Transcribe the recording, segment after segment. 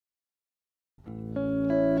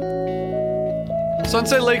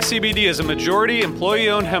Sunset Lake CBD is a majority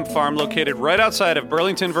employee-owned hemp farm located right outside of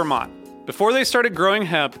Burlington, Vermont. Before they started growing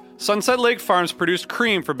hemp, Sunset Lake Farms produced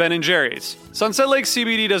cream for Ben & Jerry's. Sunset Lake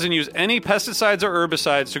CBD doesn't use any pesticides or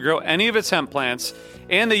herbicides to grow any of its hemp plants,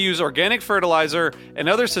 and they use organic fertilizer and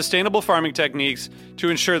other sustainable farming techniques to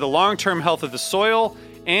ensure the long-term health of the soil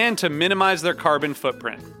and to minimize their carbon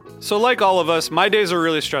footprint. So like all of us, my days are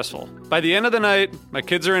really stressful. By the end of the night, my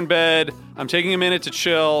kids are in bed, I'm taking a minute to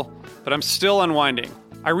chill, but I'm still unwinding.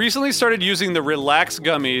 I recently started using the Relax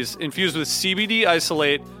gummies infused with CBD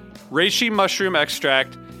isolate, reishi mushroom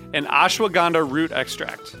extract, and ashwagandha root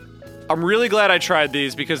extract. I'm really glad I tried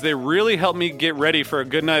these because they really helped me get ready for a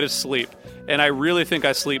good night of sleep, and I really think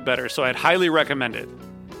I sleep better, so I'd highly recommend it.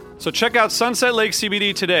 So check out Sunset Lake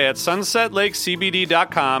CBD today at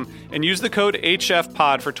sunsetlakecbd.com and use the code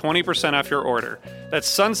HFPOD for 20% off your order. That's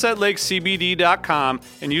sunsetlakecbd.com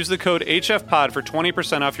and use the code HFPOD for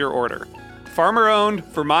 20% off your order. Farmer-owned,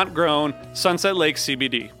 Vermont-grown, Sunset Lake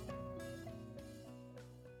CBD.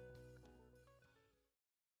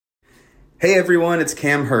 Hey everyone, it's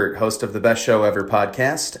Cam Hurt, host of the Best Show Ever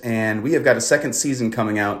podcast, and we have got a second season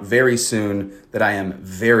coming out very soon that I am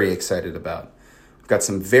very excited about. We've got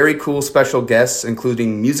some very cool special guests,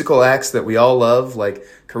 including musical acts that we all love, like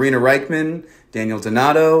Karina Reichman, Daniel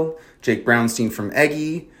Donato, Jake Brownstein from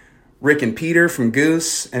Eggy, Rick and Peter from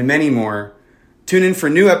Goose, and many more. Tune in for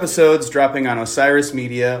new episodes dropping on Osiris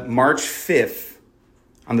Media March 5th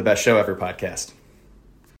on the Best Show Ever podcast.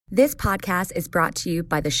 This podcast is brought to you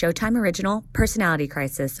by the Showtime original Personality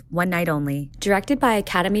Crisis, One Night Only. Directed by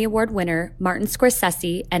Academy Award winner Martin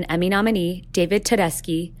Scorsese and Emmy nominee David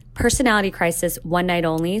Tedeschi, Personality Crisis, One Night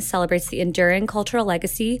Only celebrates the enduring cultural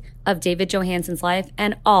legacy of David Johansen's life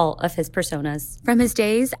and all of his personas. From his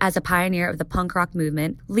days as a pioneer of the punk rock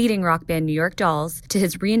movement, leading rock band New York Dolls, to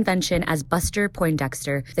his reinvention as Buster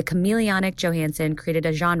Poindexter, the chameleonic Johansen created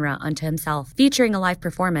a genre unto himself. Featuring a live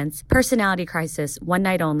performance, Personality Crisis, One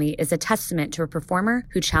Night Only is a testament to a performer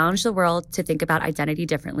who challenged the world to think about identity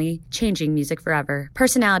differently, changing music forever.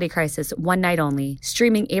 Personality Crisis, One Night Only,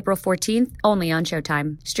 streaming April 14th, only on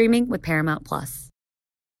Showtime. Streaming with Paramount Plus.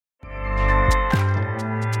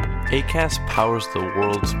 Acast powers the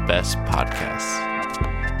world's best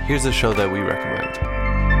podcasts. Here's a show that we recommend.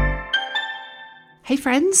 Hey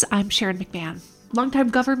friends, I'm Sharon McMahon, longtime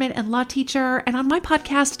government and law teacher, and on my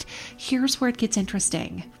podcast, here's where it gets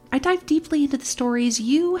interesting. I dive deeply into the stories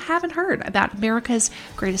you haven't heard about America's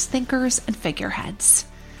greatest thinkers and figureheads.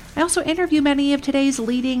 I also interview many of today's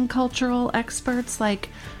leading cultural experts like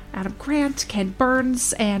Adam Grant, Ken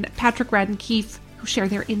Burns, and Patrick Radden Keefe, who share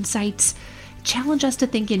their insights, challenge us to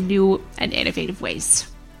think in new and innovative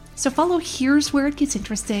ways. So follow Here's Where It Gets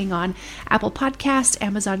Interesting on Apple Podcasts,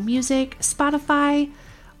 Amazon Music, Spotify,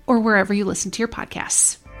 or wherever you listen to your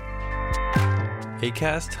podcasts.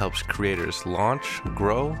 Acast helps creators launch,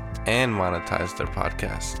 grow, and monetize their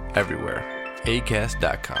podcasts everywhere.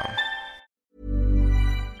 Acast.com.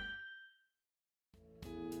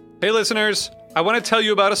 Hey listeners, I want to tell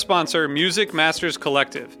you about a sponsor, Music Masters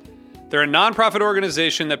Collective. They're a nonprofit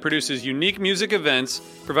organization that produces unique music events,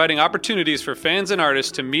 providing opportunities for fans and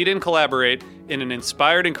artists to meet and collaborate in an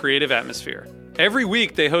inspired and creative atmosphere. Every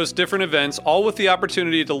week, they host different events, all with the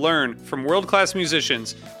opportunity to learn from world-class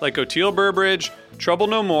musicians like Oteil Burbridge, Trouble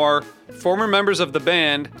No More, former members of the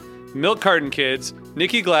band, Milk Carton Kids,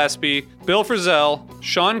 Nikki Glaspie, Bill Frisell,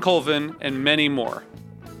 Sean Colvin, and many more.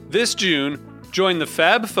 This June, join the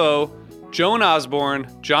Fab Four, Joan Osborne,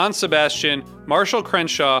 John Sebastian, Marshall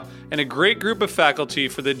Crenshaw, and a great group of faculty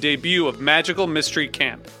for the debut of Magical Mystery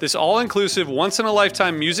Camp. This all-inclusive,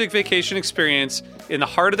 once-in-a-lifetime music vacation experience in the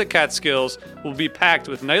heart of the Catskills will be packed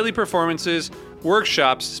with nightly performances,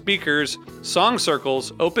 workshops, speakers, song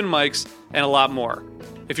circles, open mics, and a lot more.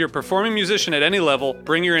 If you're a performing musician at any level,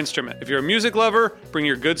 bring your instrument. If you're a music lover, bring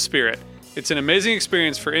your good spirit. It's an amazing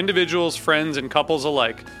experience for individuals, friends, and couples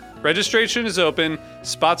alike. Registration is open,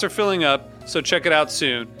 spots are filling up, so check it out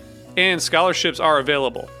soon. And scholarships are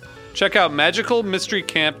available. Check out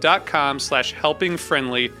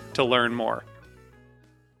magicalmysterycamp.com/helpingfriendly to learn more.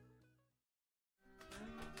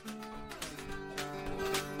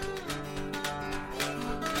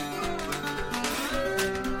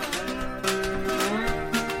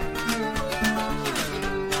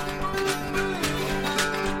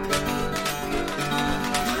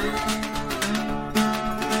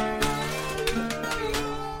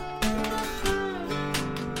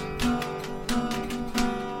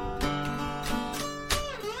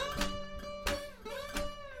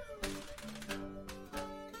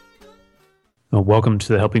 Welcome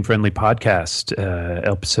to the Helping Friendly podcast,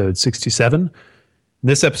 episode 67.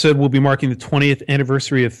 This episode will be marking the 20th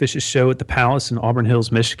anniversary of Phish's show at the Palace in Auburn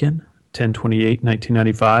Hills, Michigan,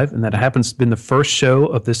 10/28/1995, and that happens to have been the first show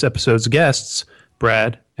of this episode's guests,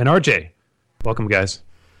 Brad and RJ. Welcome, guys.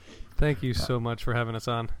 Thank you so much for having us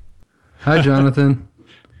on. Hi, Jonathan.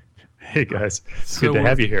 Hey, guys. It's good to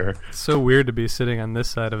have you here. It's so weird to be sitting on this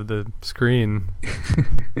side of the screen.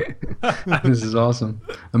 This is awesome.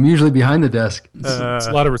 I'm usually behind the desk. It's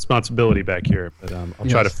a lot of responsibility back here, but I'll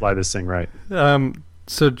try to fly this thing right.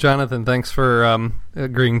 So, Jonathan, thanks for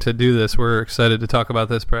agreeing to do this. We're excited to talk about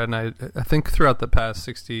this, Brad. And I think throughout the past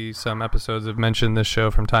 60-some episodes, I've mentioned this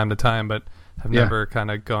show from time to time, but I've never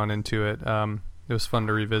kind of gone into it. It was fun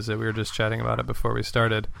to revisit. We were just chatting about it before we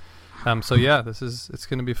started. So yeah, it's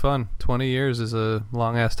going to be fun. 20 years is a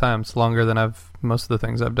long ass time. It's longer than most of the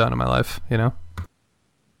things I've done in my life, you know?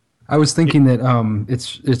 I was thinking that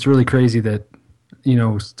it's really crazy that,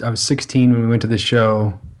 I was 16 when we went to the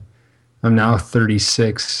show. I'm now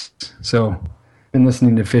 36. So I've been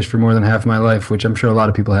listening to Phish for more than half my life, which I'm sure a lot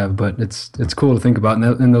of people have, but it's cool to think about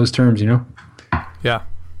in those terms, Yeah.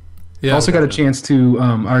 I also got a chance to,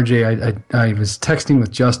 RJ, I was texting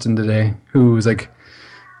with Justin today, who was like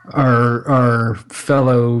our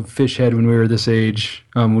fellow Phish head when we were this age.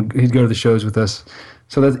 He'd go to the shows with us.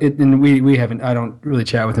 So that's it, and we haven't, I don't really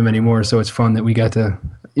chat with him anymore, so it's fun that we got to,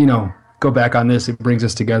 go back on this. It brings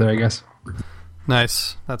us together, I guess.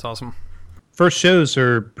 Nice. That's awesome. First shows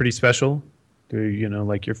are pretty special. They're,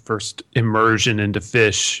 like your first immersion into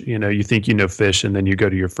Phish. You think you know Phish, and then you go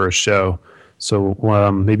to your first show. So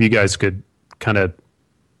maybe you guys could kind of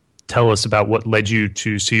tell us about what led you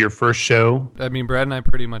to see your first show. I mean, Brad and I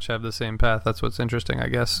pretty much have the same path. That's what's interesting, I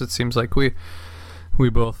guess. It seems like we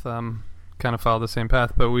both kind of follow the same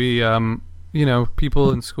path. But we,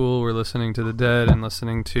 people in school were listening to The Dead and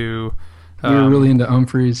listening to... we were really into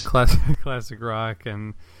Humphreys. Classic rock.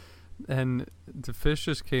 And the Phish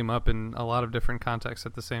just came up in a lot of different contexts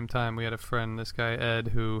at the same time. We had a friend, this guy Ed,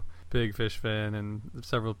 who... big Phish fan, and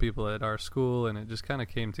several people at our school, and it just kind of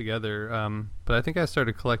came together. But I think I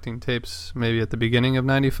started collecting tapes maybe at the beginning of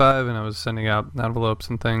 95, and I was sending out envelopes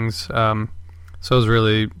and things. So I was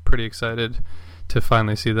really pretty excited to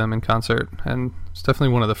finally see them in concert, and it's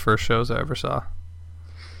definitely one of the first shows I ever saw.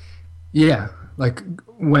 Yeah,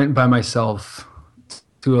 went by myself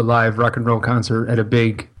to a live rock and roll concert at a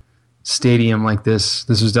big stadium like this.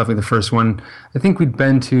 This was definitely the first one. I think we'd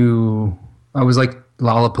been to, I was like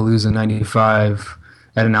Lollapalooza 95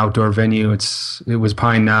 at an outdoor venue. It was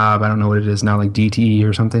Pine Knob. I don't know what it is now, like DTE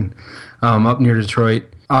or something, up near Detroit.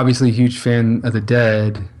 Obviously a huge fan of The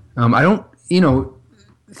Dead. I don't,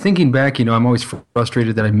 thinking back, I'm always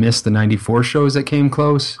frustrated that I missed the 94 shows that came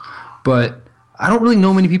close, but I don't really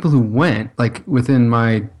know many people who went, within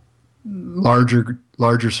my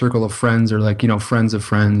larger circle of friends, or friends of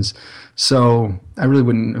friends. So I really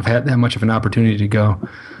wouldn't have had that much of an opportunity to go.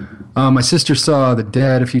 My sister saw The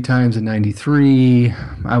Dead a few times in 93.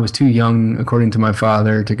 I was too young, according to my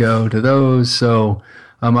father, to go to those. So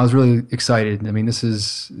I was really excited. I mean, this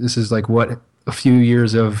is like what a few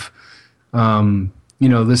years of,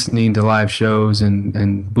 listening to live shows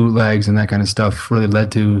and bootlegs and that kind of stuff really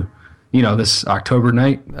led to, this October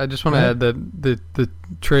night. I just want to add that the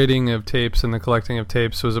trading of tapes and the collecting of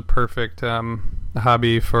tapes was a perfect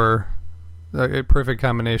hobby for a perfect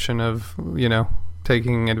combination of,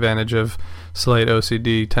 taking advantage of slight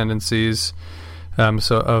OCD tendencies,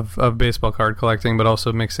 of baseball card collecting, but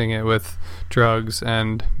also mixing it with drugs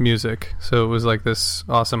and music. So it was like this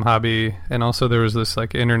awesome hobby. And also there was this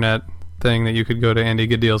internet thing that you could go to Andy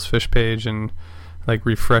Gaddiel's Phish page and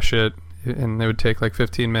refresh it, and it would take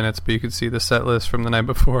 15 minutes, but you could see the set list from the night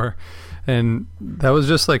before. And that was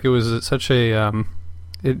just it was such a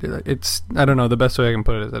it's I don't know, the best way I can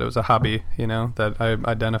put it is that it was a hobby, that I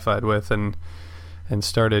identified with and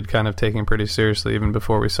started kind of taking pretty seriously even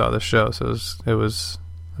before we saw the show. So it was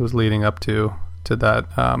leading up to that,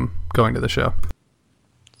 going to the show.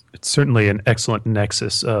 It's certainly an excellent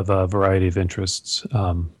nexus of a variety of interests.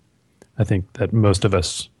 I think that most of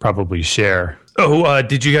us probably share.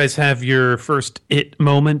 Did you guys have your first it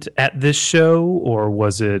moment at this show, or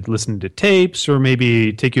was it listening to tapes, or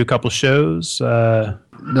maybe take you a couple shows?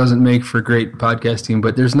 Doesn't make for great podcasting,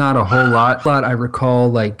 but there's not a whole lot I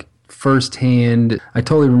recall firsthand. I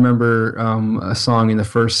totally remember a song in the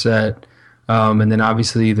first set, and then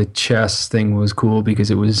obviously the chess thing was cool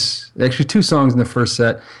because it was actually two songs in the first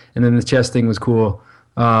set, and then the chess thing was cool.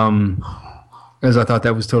 Because I thought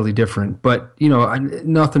that was totally different. But,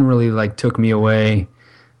 nothing really took me away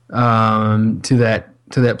to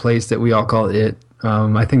that place that we all call it.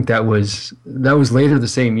 I think that was later the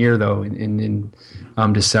same year, though, in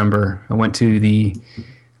December. I went to the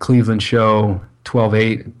Cleveland show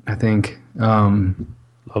 12/8, I think.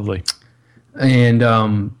 Lovely. And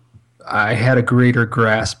I had a greater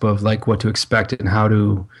grasp of like what to expect and how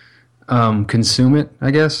to consume it,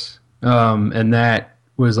 I guess. And that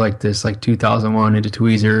was like this, like 2001 into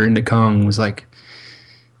Tweezer, into Kung was like,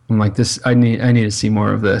 I'm like this. I need to see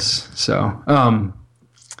more of this. So,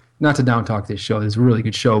 not to down talk this show. It's a really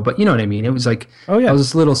good show, but you know what I mean. It was like, I was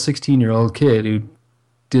this little 16-year-old kid who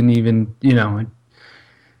didn't even,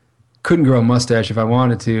 couldn't grow a mustache if I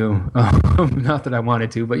wanted to. Not that I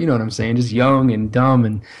wanted to, but you know what I'm saying. Just young and dumb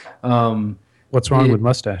and. What's wrong with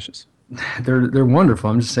mustaches? They're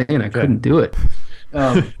wonderful. I'm just saying I couldn't do it.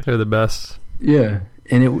 They're the best. Yeah.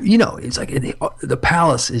 And it's like the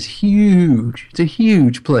palace is huge. It's a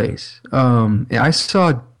huge place. I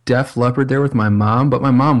saw Def Leppard there with my mom, but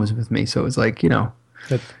my mom was with me, so it's like you had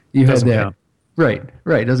that. Count. Right.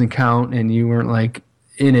 It doesn't count, and you weren't like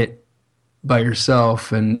in it by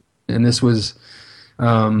yourself. And this was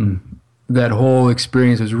that whole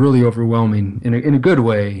experience was really overwhelming in a good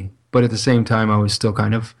way, but at the same time, I was still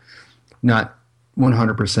kind of not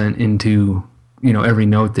 100% into every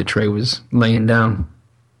note that Trey was laying down.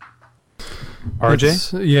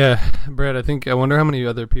 RJ? Yeah, Brad, I wonder how many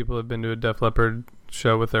other people have been to a Def Leppard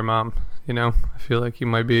show with their mom. I feel like you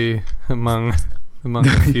might be among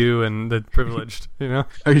the few and the privileged,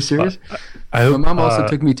 Are you serious? My mom also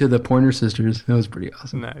took me to the Pointer Sisters. That was pretty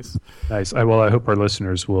awesome. Nice. I hope our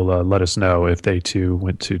listeners will let us know if they too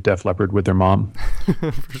went to Def Leppard with their mom.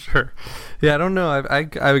 For sure. Yeah, I don't know.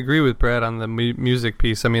 I agree with Brad on the music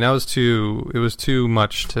piece. It was too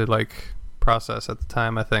much to like process at the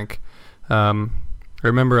time, I think. I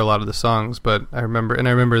remember a lot of the songs, but I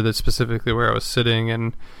remember that specifically where I was sitting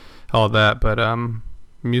and all that. But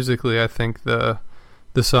musically, I think the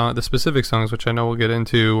specific songs, which I know we'll get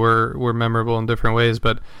into, were memorable in different ways.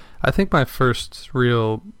 But I think my first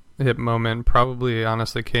real hit moment probably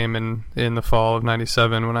honestly came in the fall of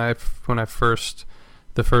 '97 when I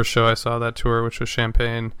the first show I saw that tour, which was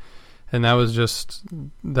Champaign. And that was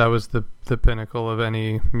the pinnacle of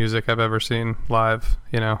any music I've ever seen live,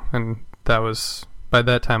 and that was, by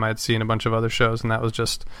that time I'd seen a bunch of other shows, and that was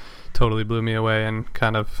just totally blew me away and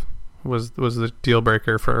kind of was the deal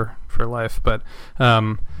breaker for life. But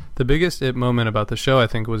the biggest moment about the show, I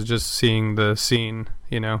think, was just seeing the scene,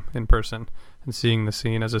 in person, and seeing the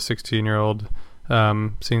scene as a 16-year-old,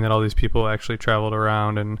 seeing that all these people actually traveled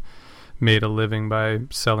around and made a living by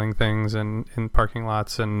selling things in parking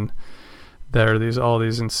lots, and there are all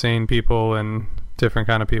these insane people and different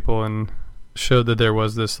kind of people, and showed that there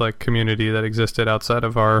was this like community that existed outside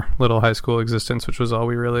of our little high school existence, which was all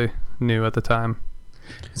we really knew at the time.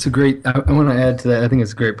 It's a great, I want to add to that. I think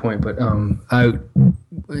it's a great point, but I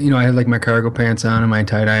had like my cargo pants on and my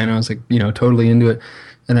tie-dye, and I was like, totally into it.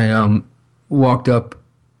 And I walked up,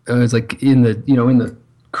 I was like in the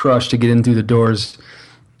crush to get in through the doors,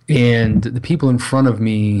 and the people in front of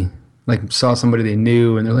me like saw somebody they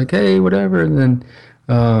knew, and they're like, hey, whatever. And then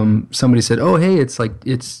somebody said, oh, hey, it's Sally's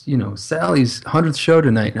 100th show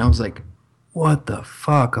tonight. And I was like, what the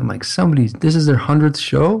fuck? I'm like, this is their 100th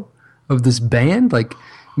show of this band? Like,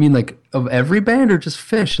 I mean, like, of every band or just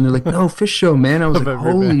Phish? And they're like, no, Phish show, man. I was like,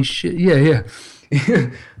 holy shit. Yeah.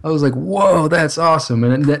 I was like, whoa, that's awesome.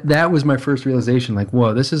 And that was my first realization, like,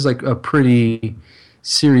 whoa, this is like a pretty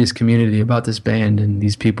serious community about this band, and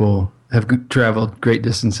these people have traveled great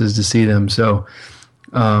distances to see them. So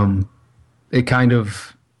it kind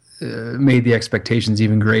of made the expectations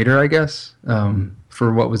even greater, I guess,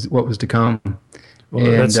 for what was to come. Well,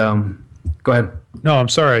 and go ahead. No, I'm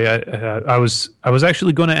sorry. I was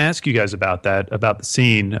actually going to ask you guys about that, about the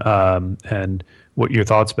scene, and what your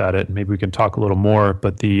thoughts about it, and maybe we can talk a little more.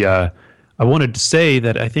 But I wanted to say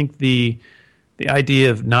that I think the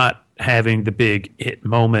idea of not having the big hit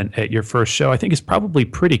moment at your first show, I think, is probably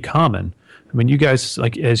pretty common. I mean, you guys,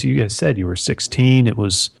 like as you guys said, you were 16.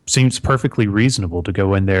 Seems perfectly reasonable to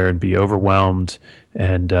go in there and be overwhelmed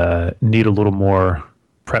and need a little more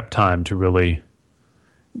prep time to really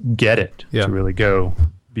get it, to really go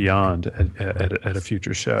beyond at a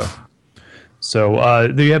future show. So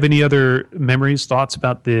do you have any other memories, thoughts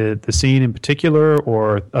about the scene in particular,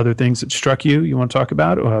 or other things that struck you want to talk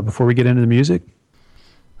about before we get into the music?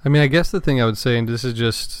 I mean, I guess the thing I would say, and this is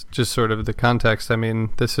just sort of the context, I mean,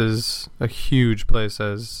 this is a huge place,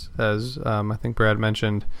 as I think Brad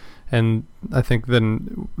mentioned, and I think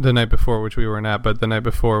then the night before, which we weren't at, but the night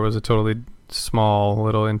before was a totally small,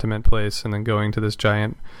 little intimate place, and then going to this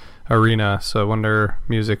giant arena. So I wonder,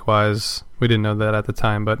 music-wise, we didn't know that at the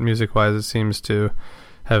time, but music-wise, it seems to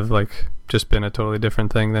have like just been a totally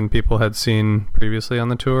different thing than people had seen previously on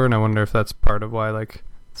the tour, and I wonder if that's part of why like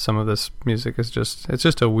some of this music is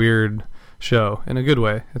just a weird show in a good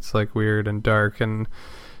way. It's like weird and dark and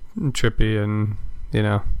trippy and, you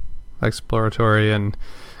know, exploratory, and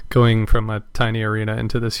going from a tiny arena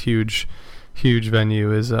into this huge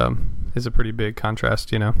venue is a pretty big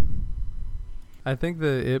contrast, you know. I think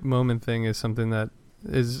the it moment thing is something that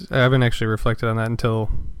I haven't actually reflected on that until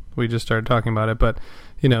we just started talking about it, but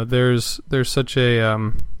you know, there's such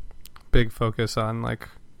a big focus on like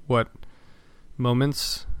what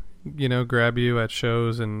moments, you know, grab you at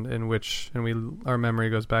shows, and our memory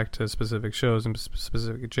goes back to specific shows and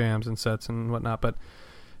specific jams and sets and whatnot, but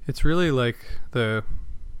it's really like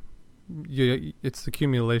it's the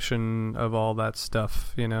accumulation of all that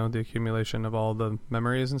stuff, you know, the accumulation of all the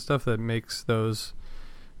memories and stuff that makes those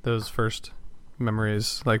first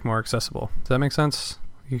memories like more accessible. Does that make sense?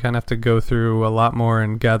 You kind of have to go through a lot more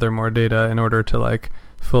and gather more data in order to like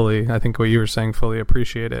fully, I think what you were saying, fully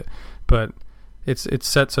appreciate it. But it's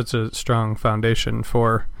set such a strong foundation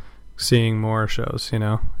for seeing more shows, you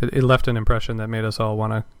know. It left an impression that made us all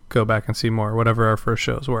want to go back and see more, whatever our first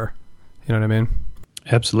shows were. You know what I mean?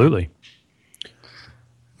 Absolutely.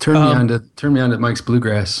 Turn me on to Mike's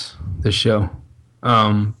Bluegrass, this show.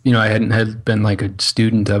 You know, I hadn't been like a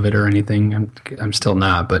student of it or anything. I'm still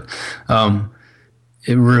not, but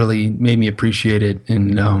it really made me appreciate it,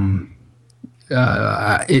 and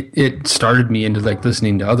it started me into like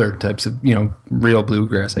listening to other types of, you know, real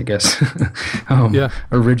bluegrass, I guess.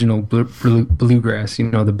 Original bluegrass, you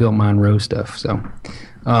know, the Bill Monroe stuff. So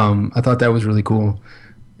I thought that was really cool.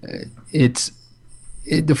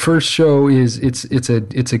 The first show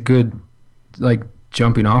it's a good like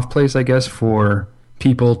jumping off place, I guess, for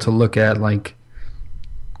people to look at like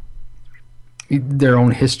their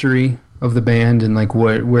own history of the band and like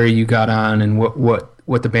where you got on and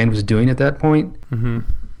what the band was doing at that point. Mm-hmm.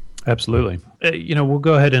 Absolutely. You know, we'll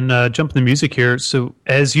go ahead and jump in the music here. So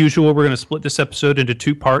as usual, we're going to split this episode into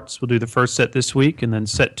two parts. We'll do the first set this week and then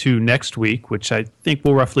set 2 next week, which I think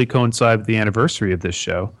will roughly coincide with the anniversary of this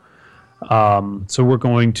show. So we're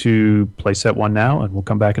going to play set 1 now, and we'll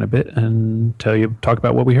come back in a bit and talk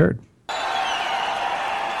about what we heard.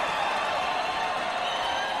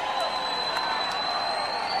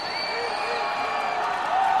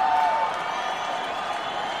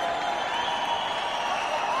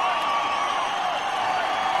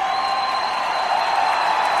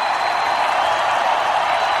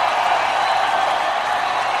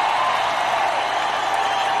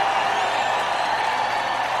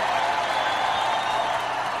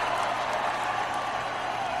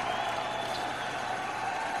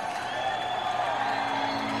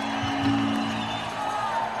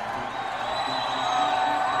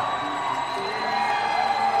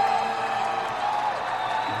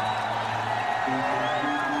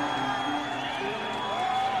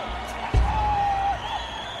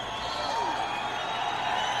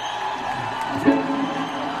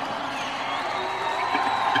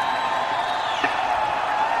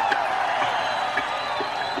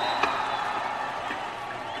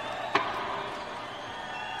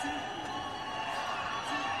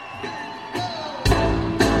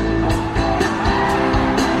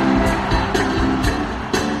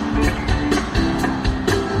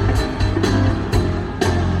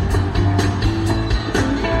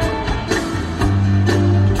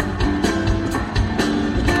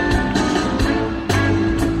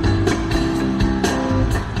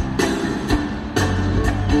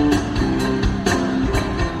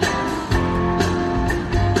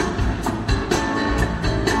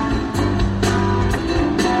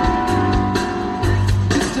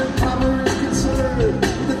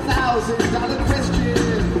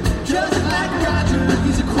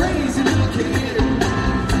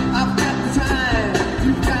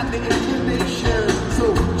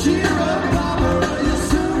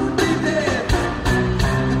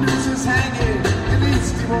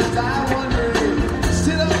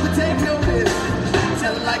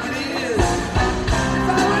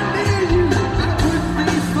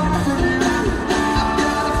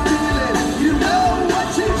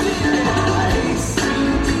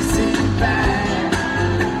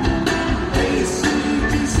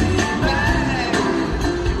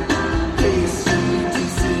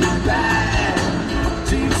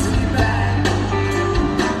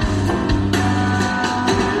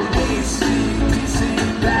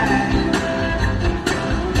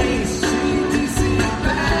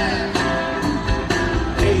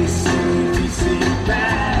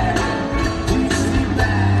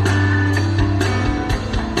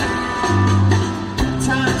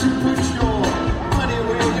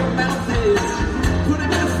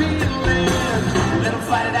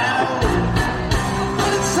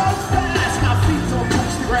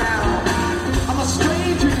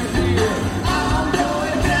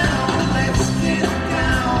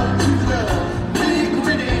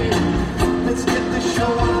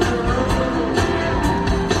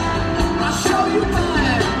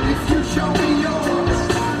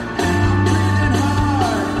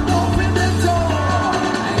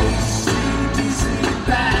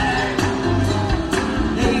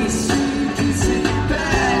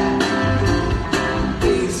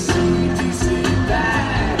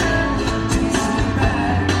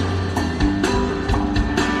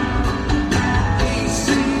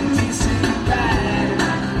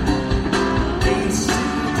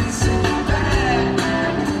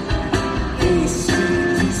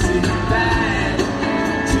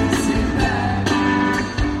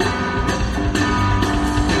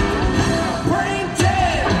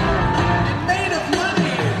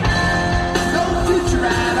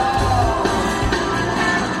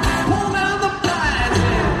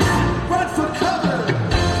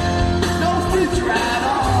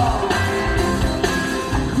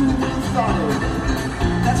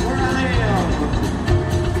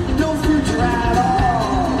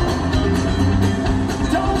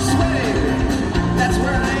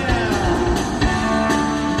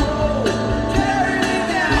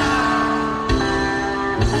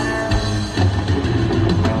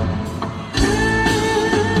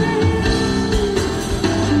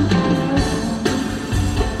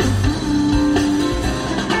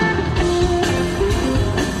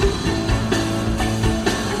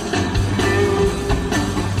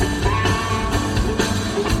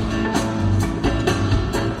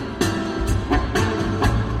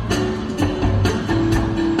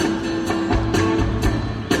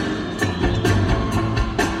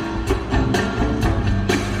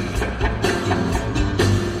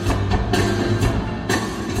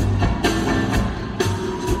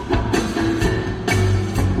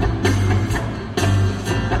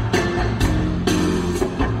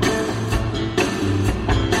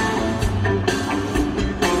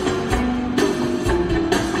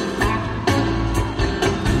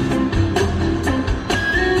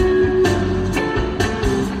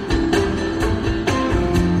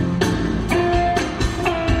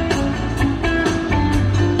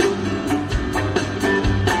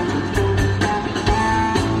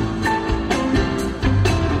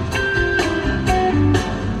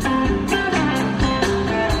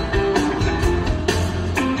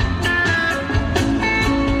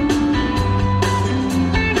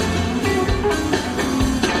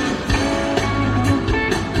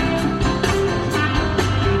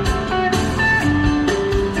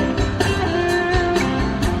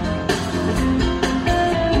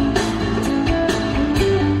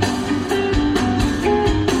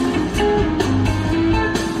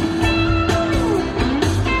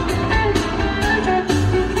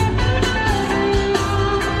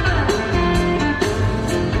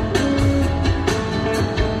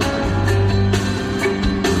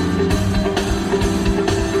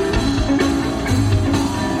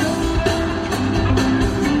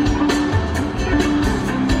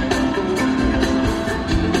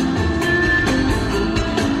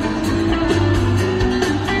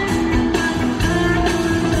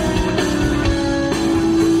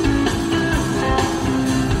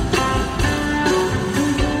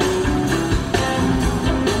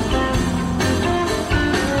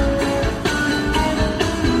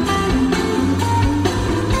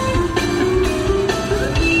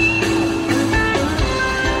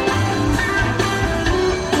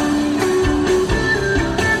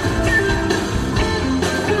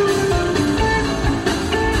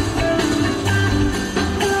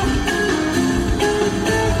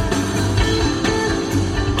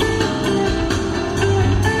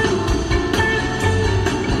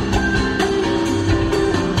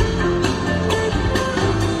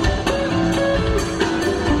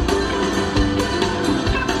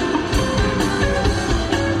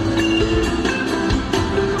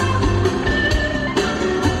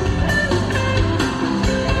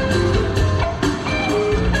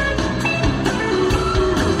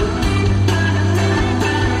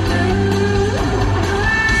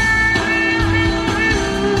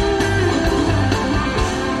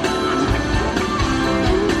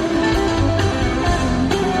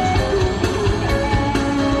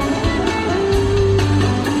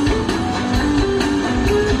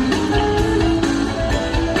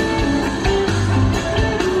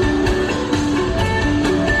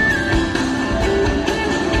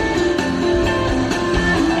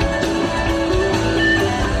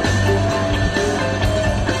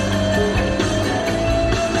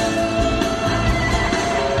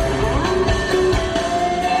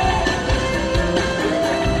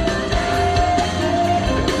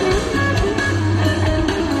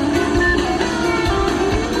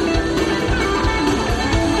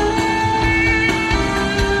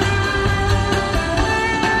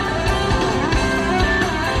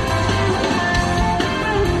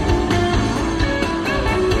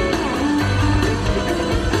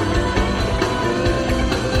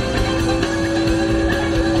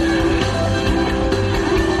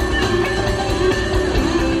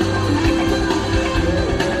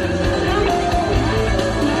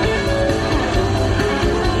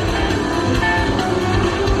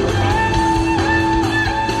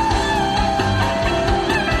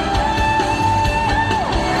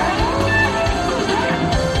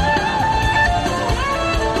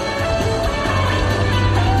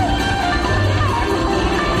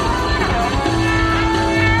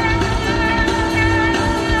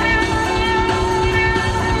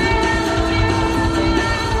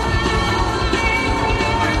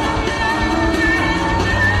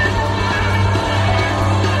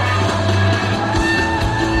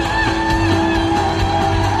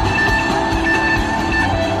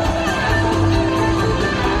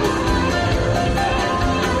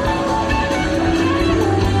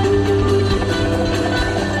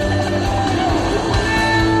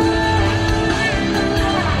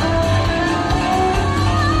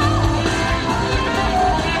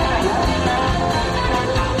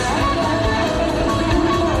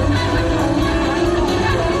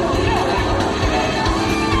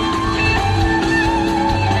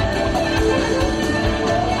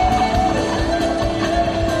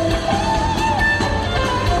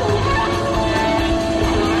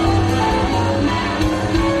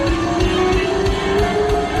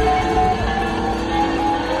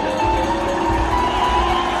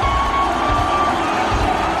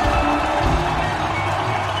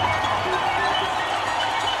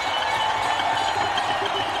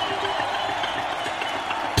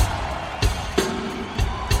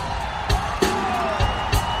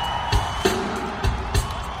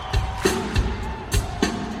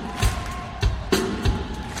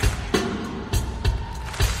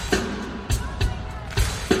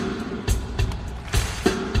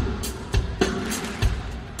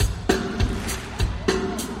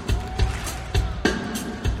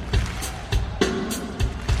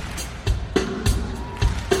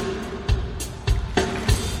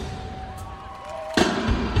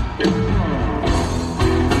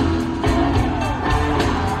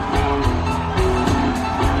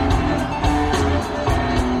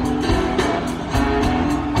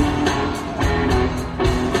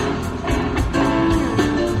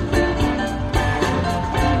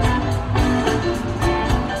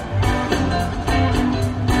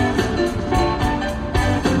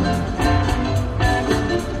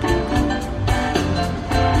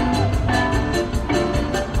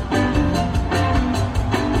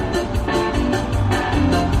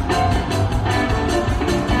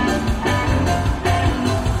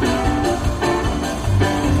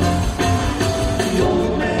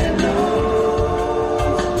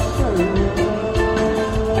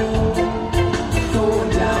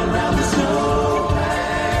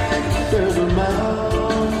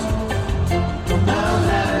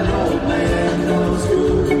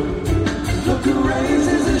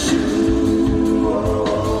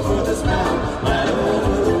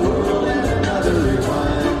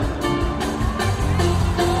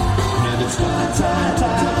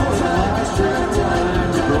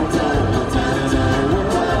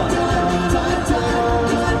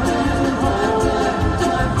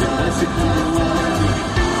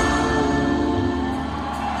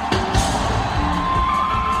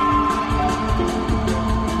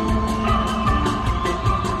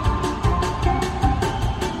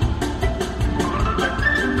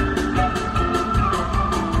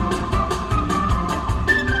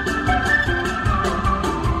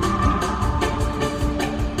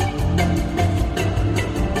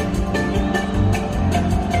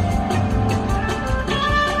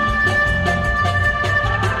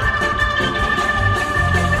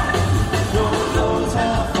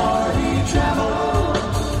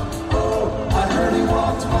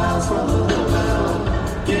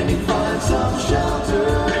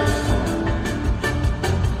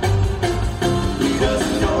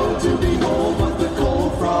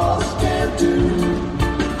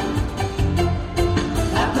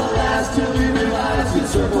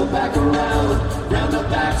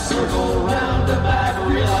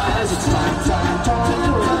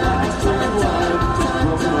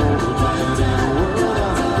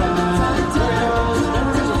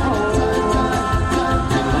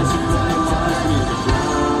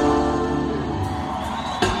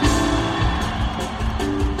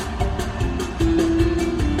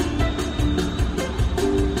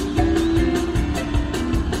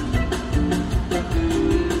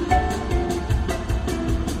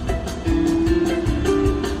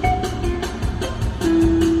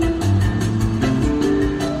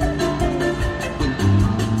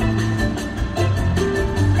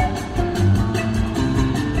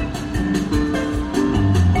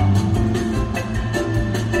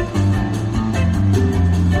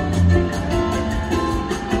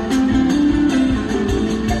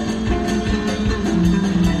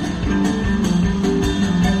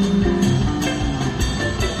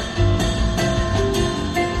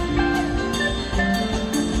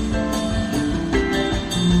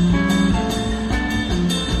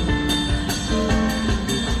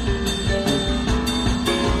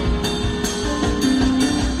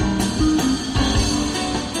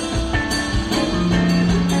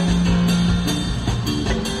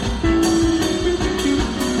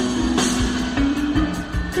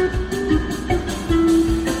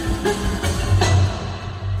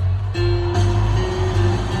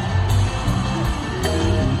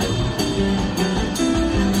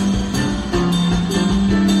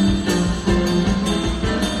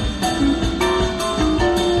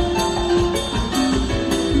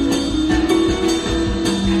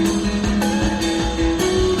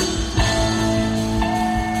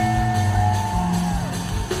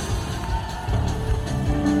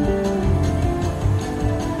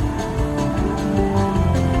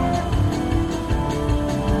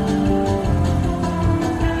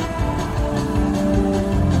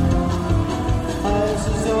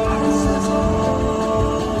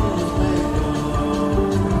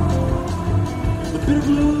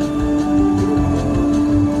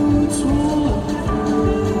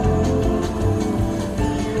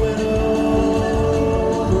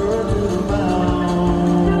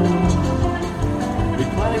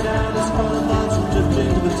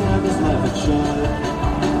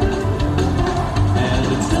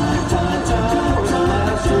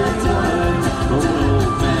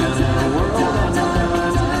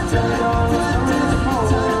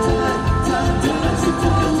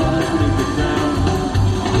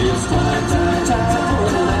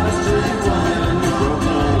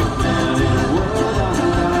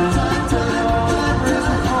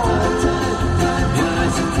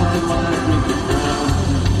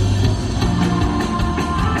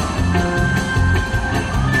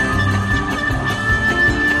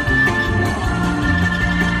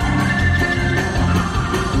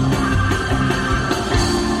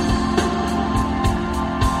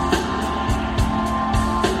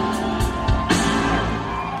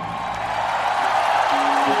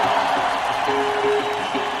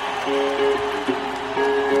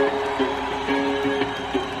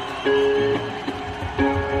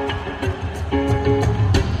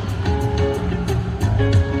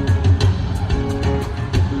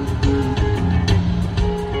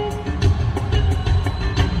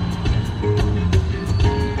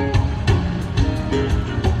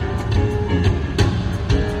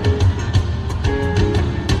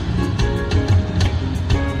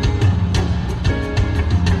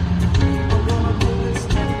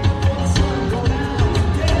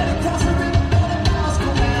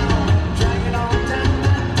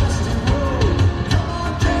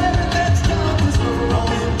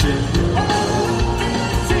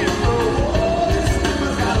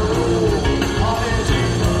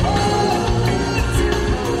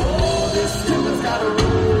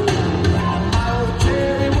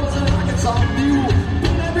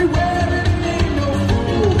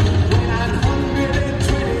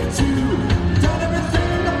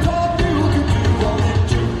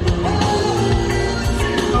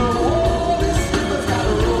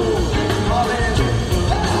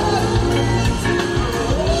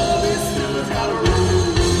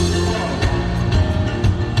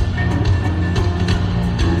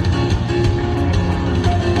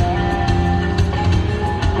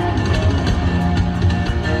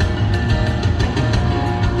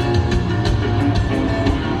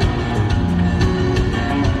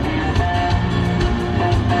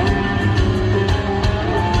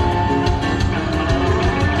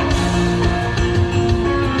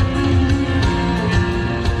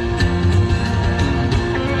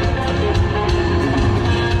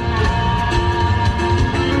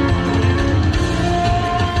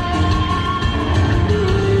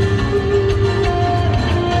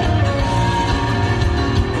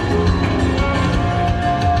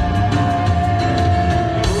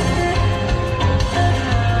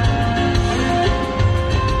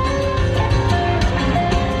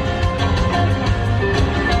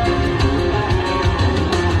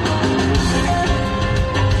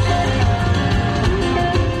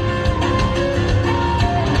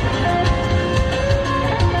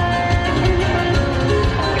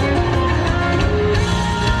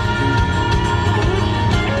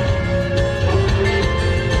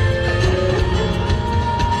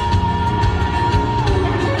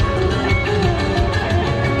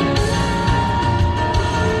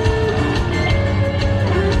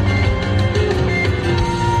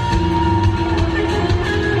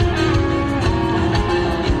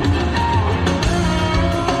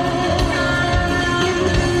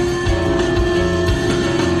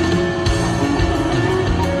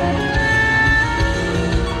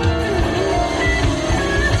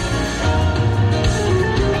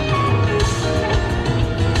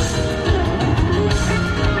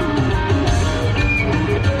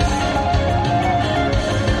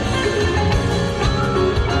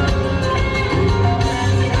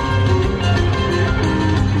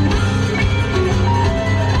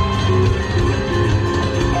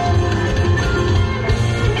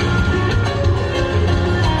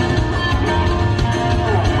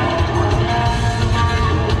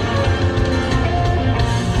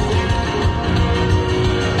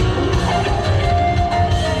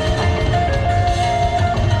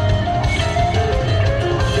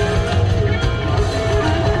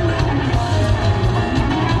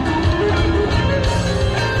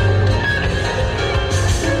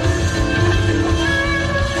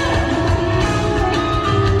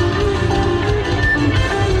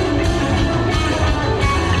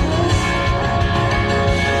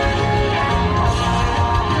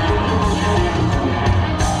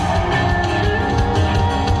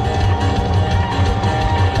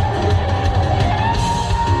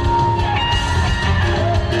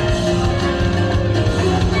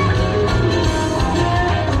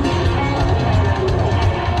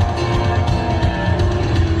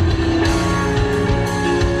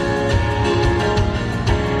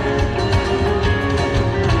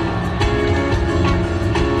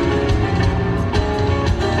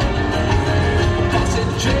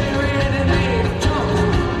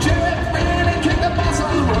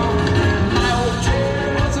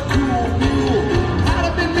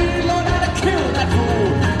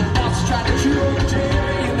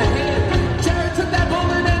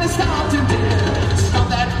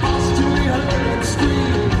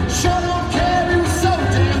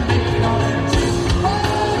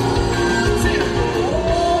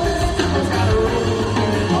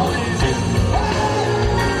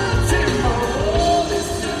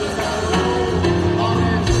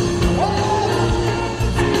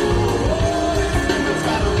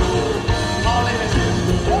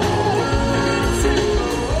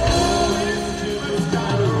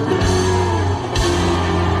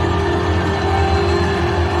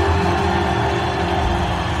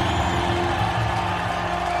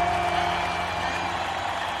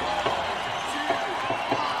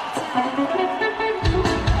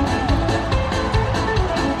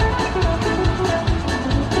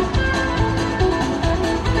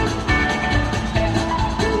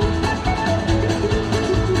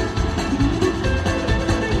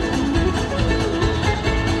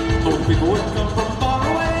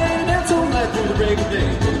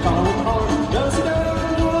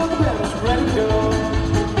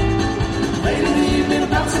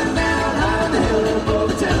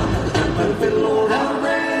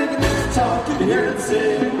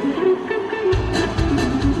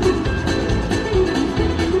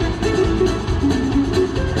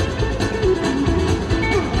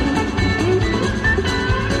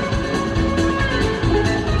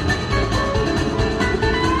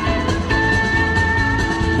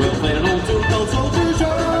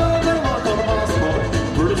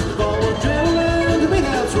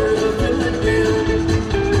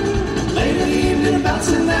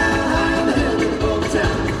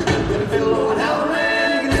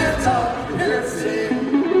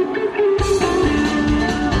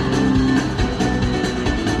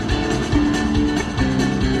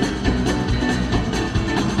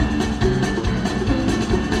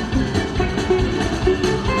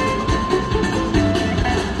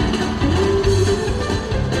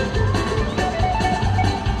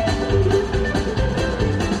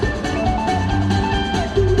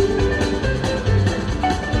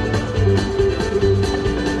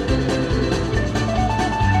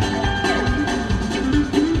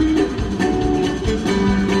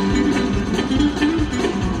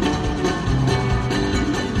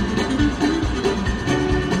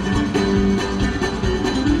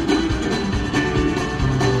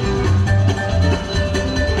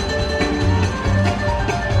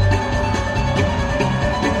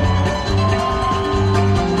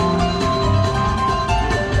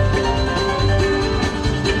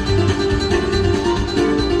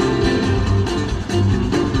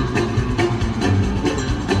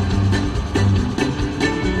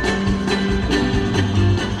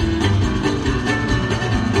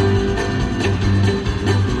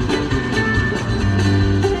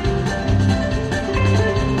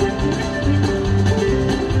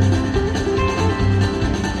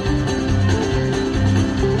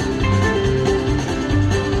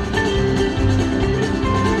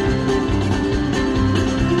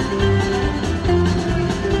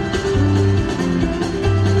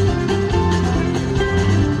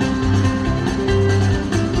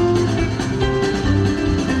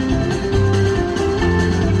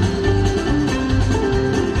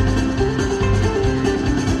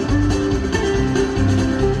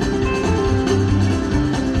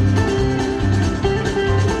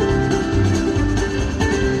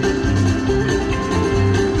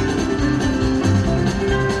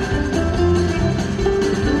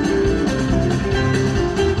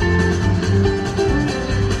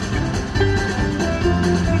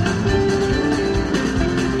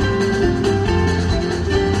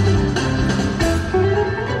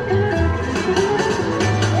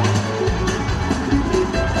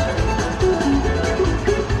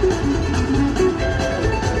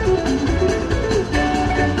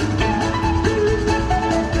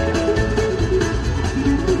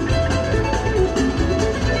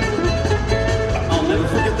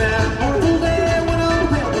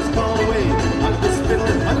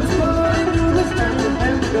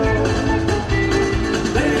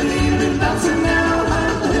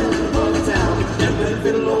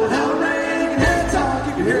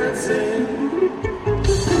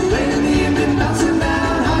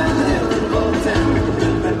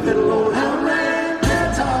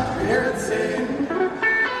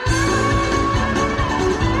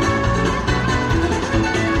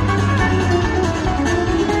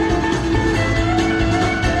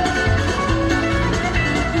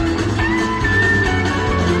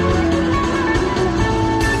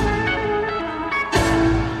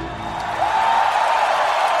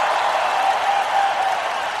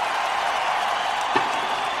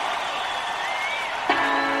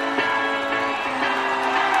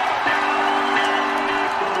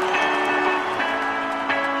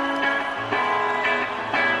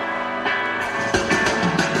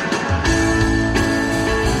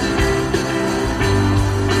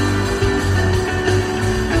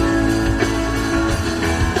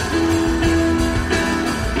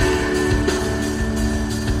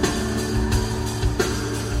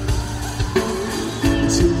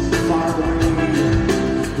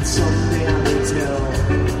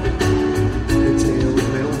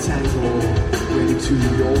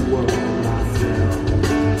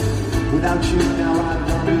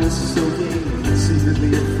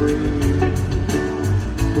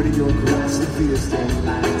 But in your glass, the fears don't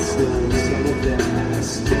light still.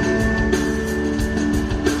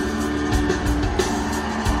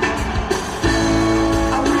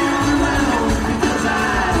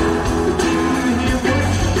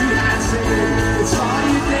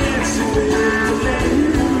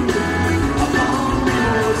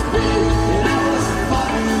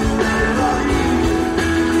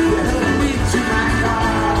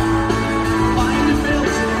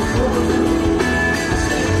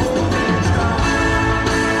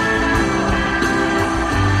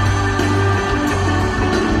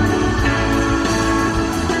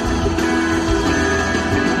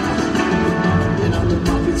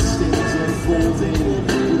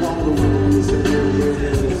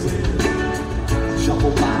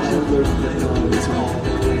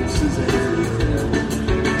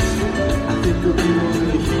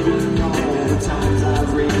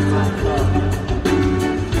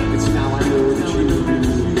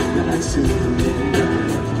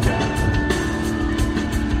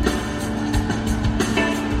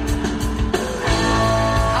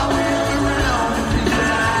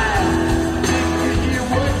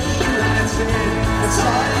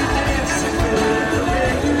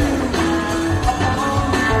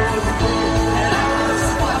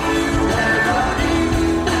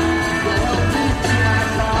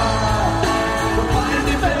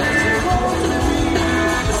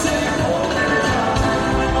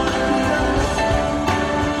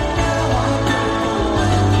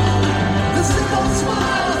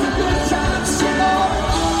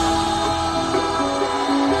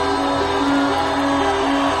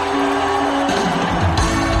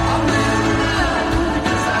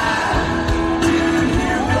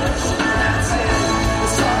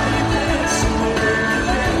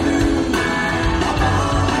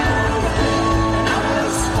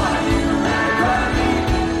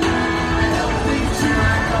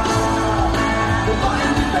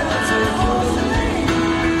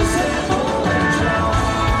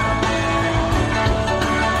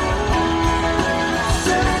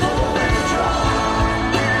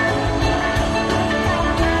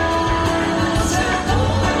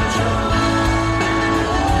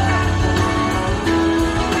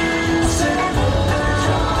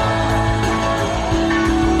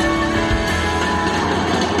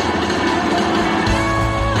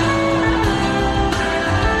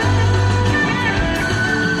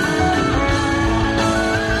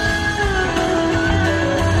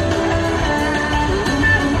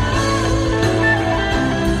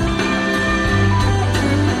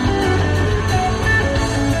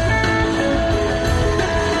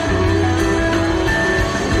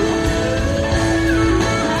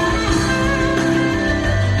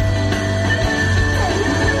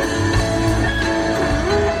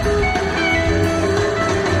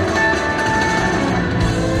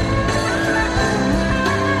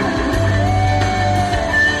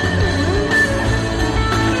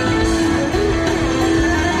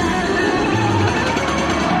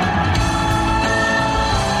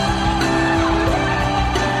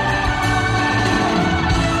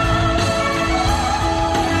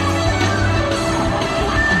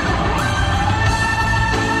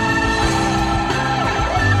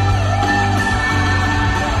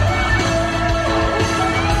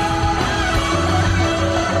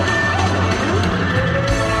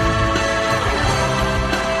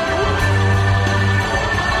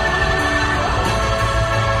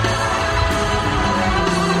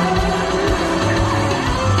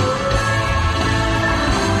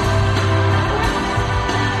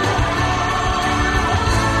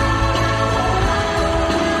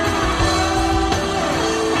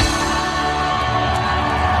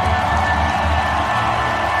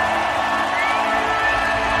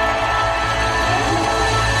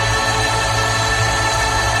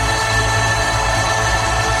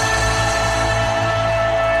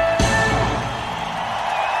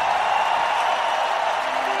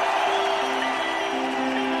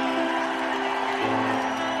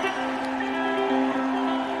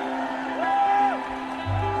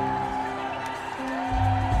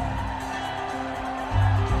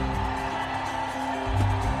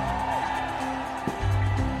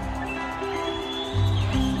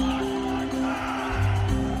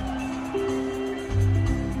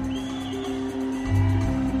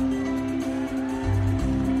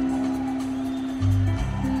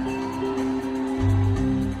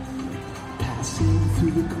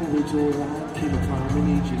 door I came upon an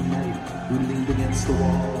aging knight who leaned against the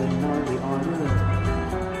wall in gnarly armor.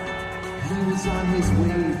 He was on his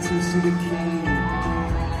way to see the king.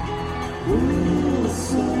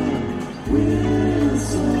 Wilson,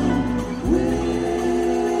 Wilson,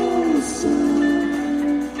 Wilson.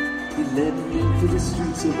 He led me through the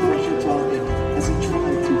streets of pressure talking as he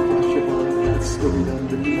tried to crush a bug that scurried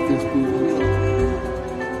underneath his boot.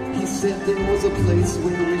 He said there was a place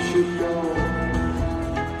where we should go.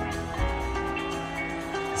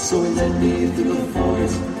 So he led me through the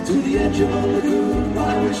forest to the edge of a lagoon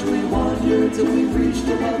by which we wandered till we reached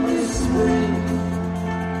a lovely spring.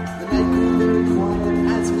 The night grew very quiet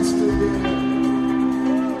as we stood there.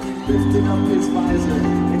 He lifted up his visor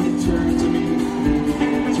and he turned to me and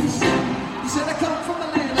began to sing. He said, I come from the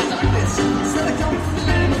land of darkness. He said, I come from the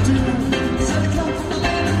land of doom. He said, I come from the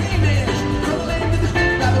land of image, from the land of the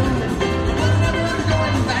big baboon. But I'm never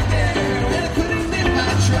going back there, and I couldn't if I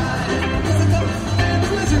tried. Cause I come from the land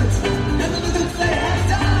of lizards, and the lizards they have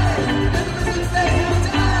died, and the lizards they have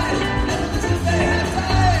died, and the lizards they have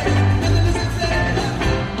died, and the lizards they have died.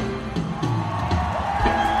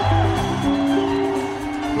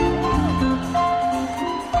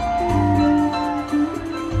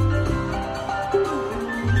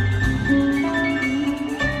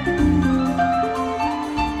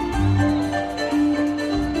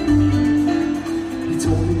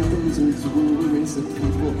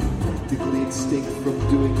 People practically extinct from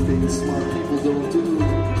doing things smart people don't do.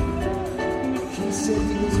 He said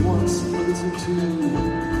he was once a lizard too.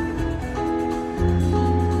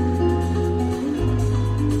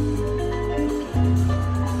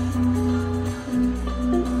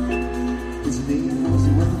 His name was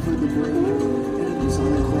Rutherford the Brave, and he was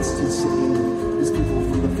on a quest to save his people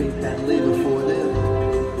from the fate that lay before them.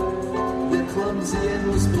 Their clumsy end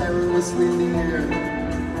was perilously near.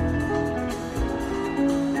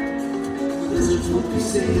 Would be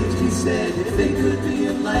saved, he said, if they could be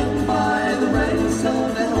enlightened by the writings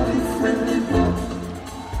of that holy friendly book.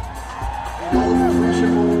 And all the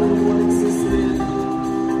pressure of what existed.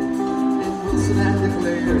 And Wilson had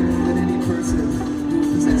declared that any person who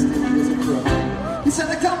possessed it was a crook. He said,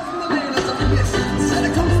 I come from the land of darkness. He said, I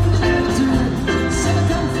come from the land of doom. He said, I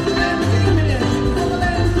come from the land of image, from the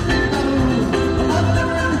land of the big baboon. I'm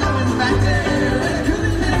never going back there, and I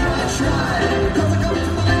couldn't if I tried. Cause I come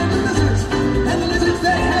from the land of lizards. And the lizards they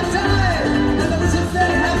have died, and the lizards they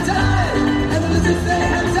have died, and the lizards they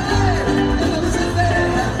have died, and the lizards they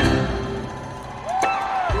have died.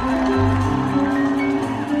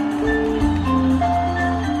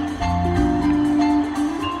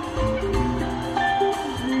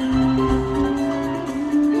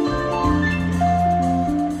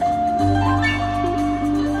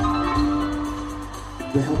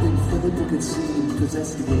 The helping feather book had seen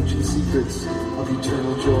possessed the ancient secrets of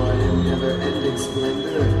eternal joy and never-ending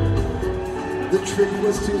splendor. The trick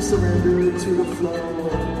was to surrender to the flow.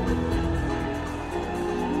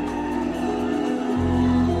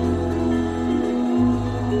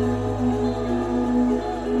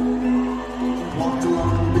 Walked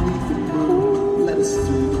along beneath the moon, led us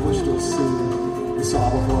through the bush till soon we saw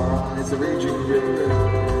before our eyes a raging river.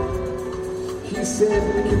 He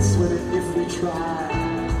said we can swim it if we try.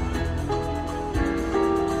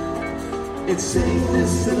 It's saying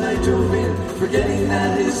this till I drove in, forgetting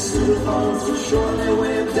that his suit of arms was surely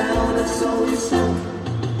way down, and so he sunk.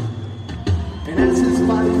 And as his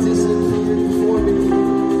body disappeared before me,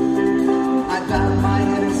 I bowed my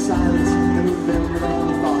head in silence and remembered all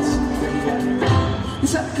the thoughts that he had. He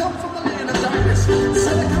said, I come from the land of darkness. He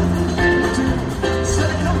said, I come from the land of doom. He said,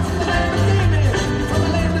 I come from the land of image, from the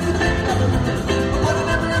land of the big baboon. But I'm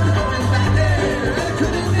never ever going back there, and I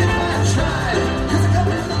couldn't if I tried. Cause I come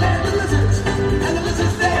from the land of lizards, and the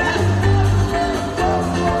lizards they have.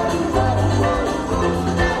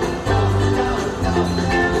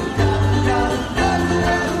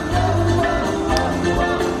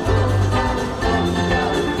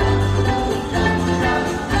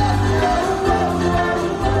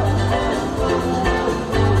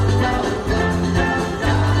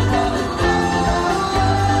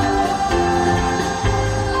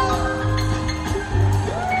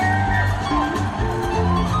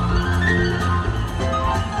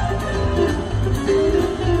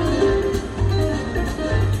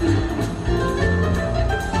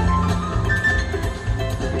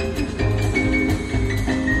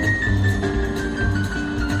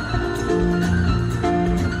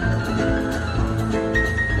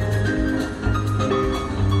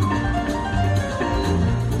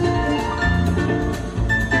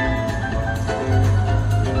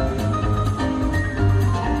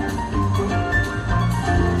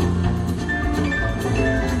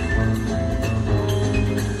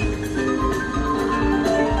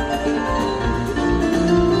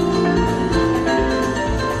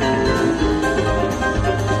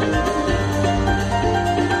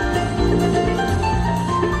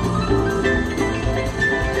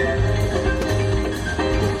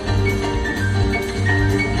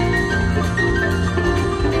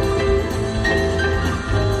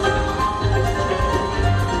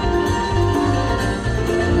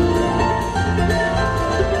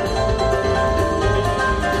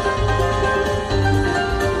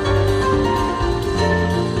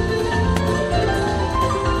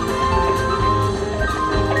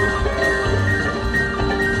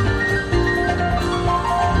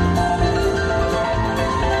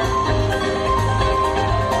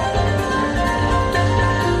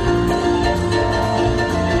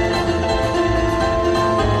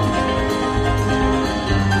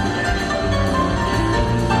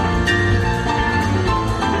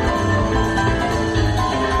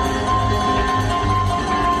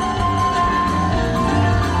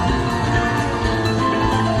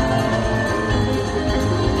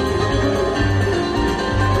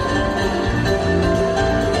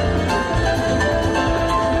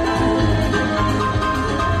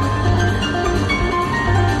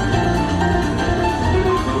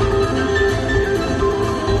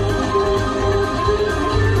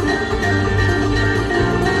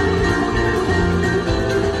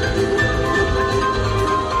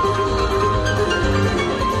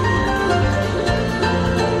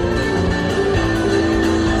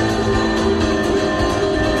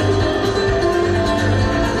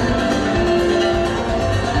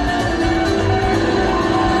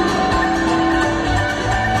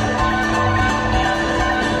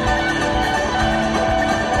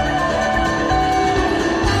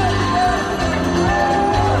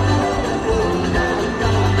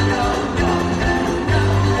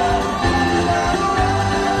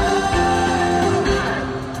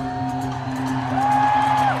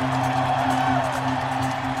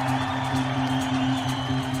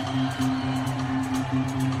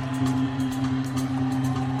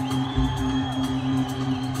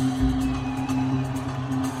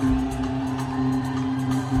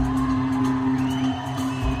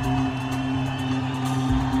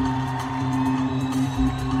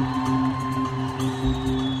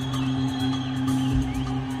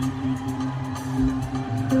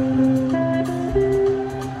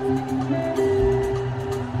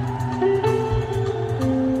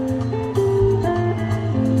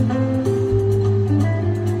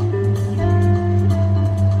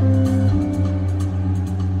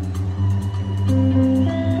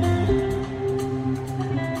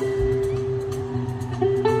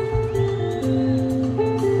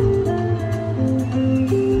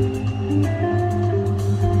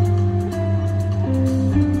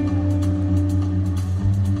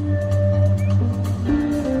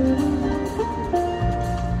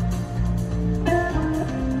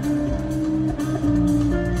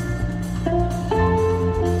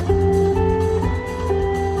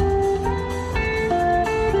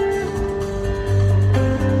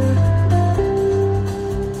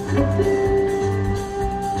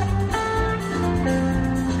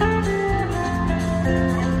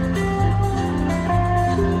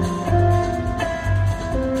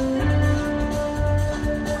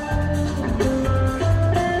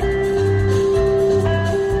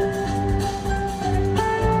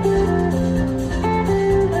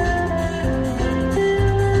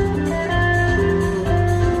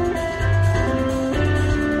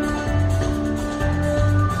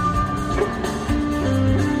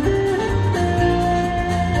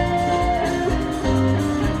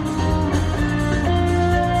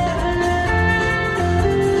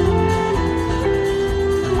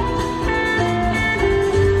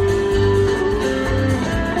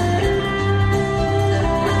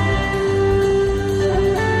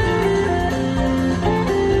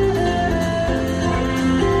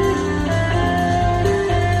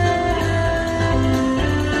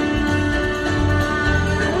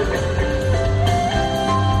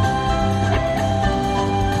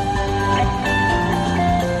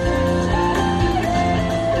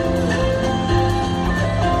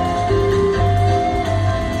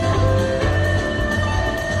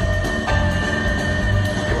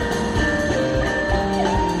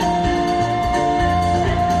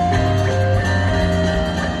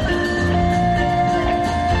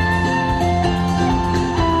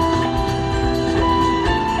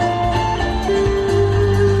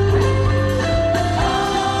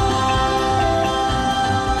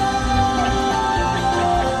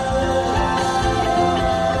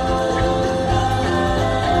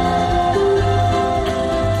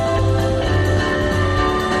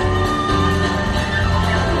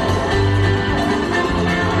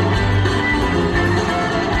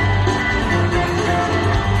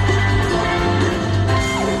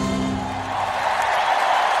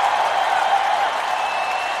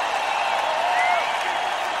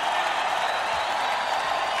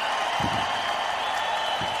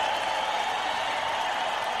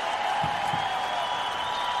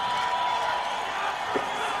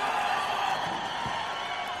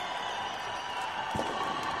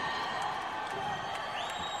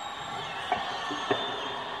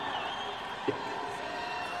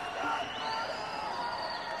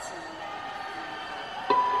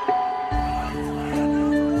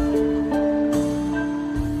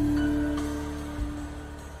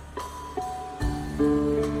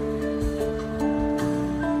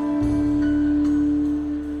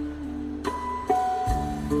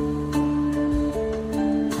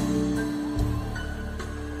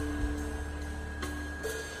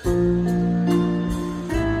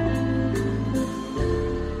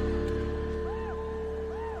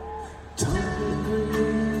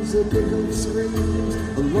 leaves a pickup screams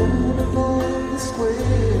alone above the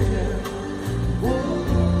square. Whoa,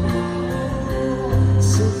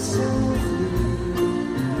 sit softly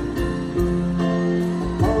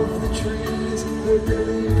above the trees, the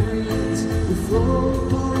billy breeze will float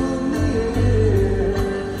upon the air.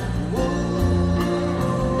 Whoa,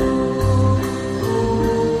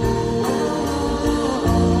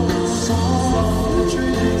 soft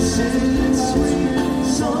trees sing sweet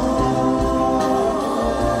songs.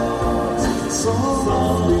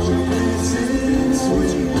 Soft trees sing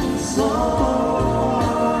sweet songs.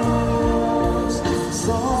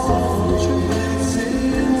 Soft trees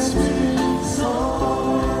sing sweet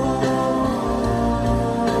songs.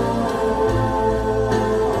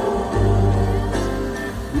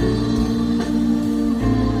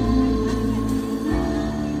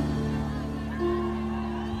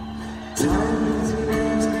 Time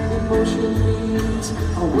means emotion means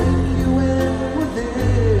I'll wake you when we're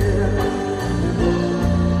there.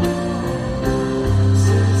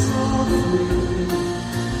 Sing softly.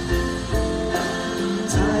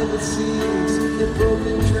 Time it seems in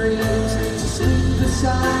broken dreams to sleep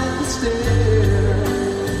beside the stair.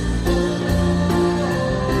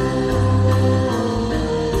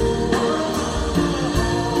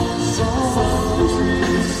 Soft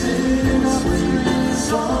trees sing sweet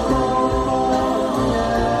songs.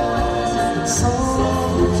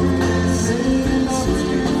 Soft trees sing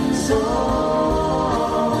sweet songs.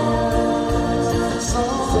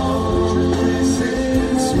 Soft trees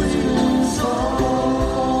sing sweet songs.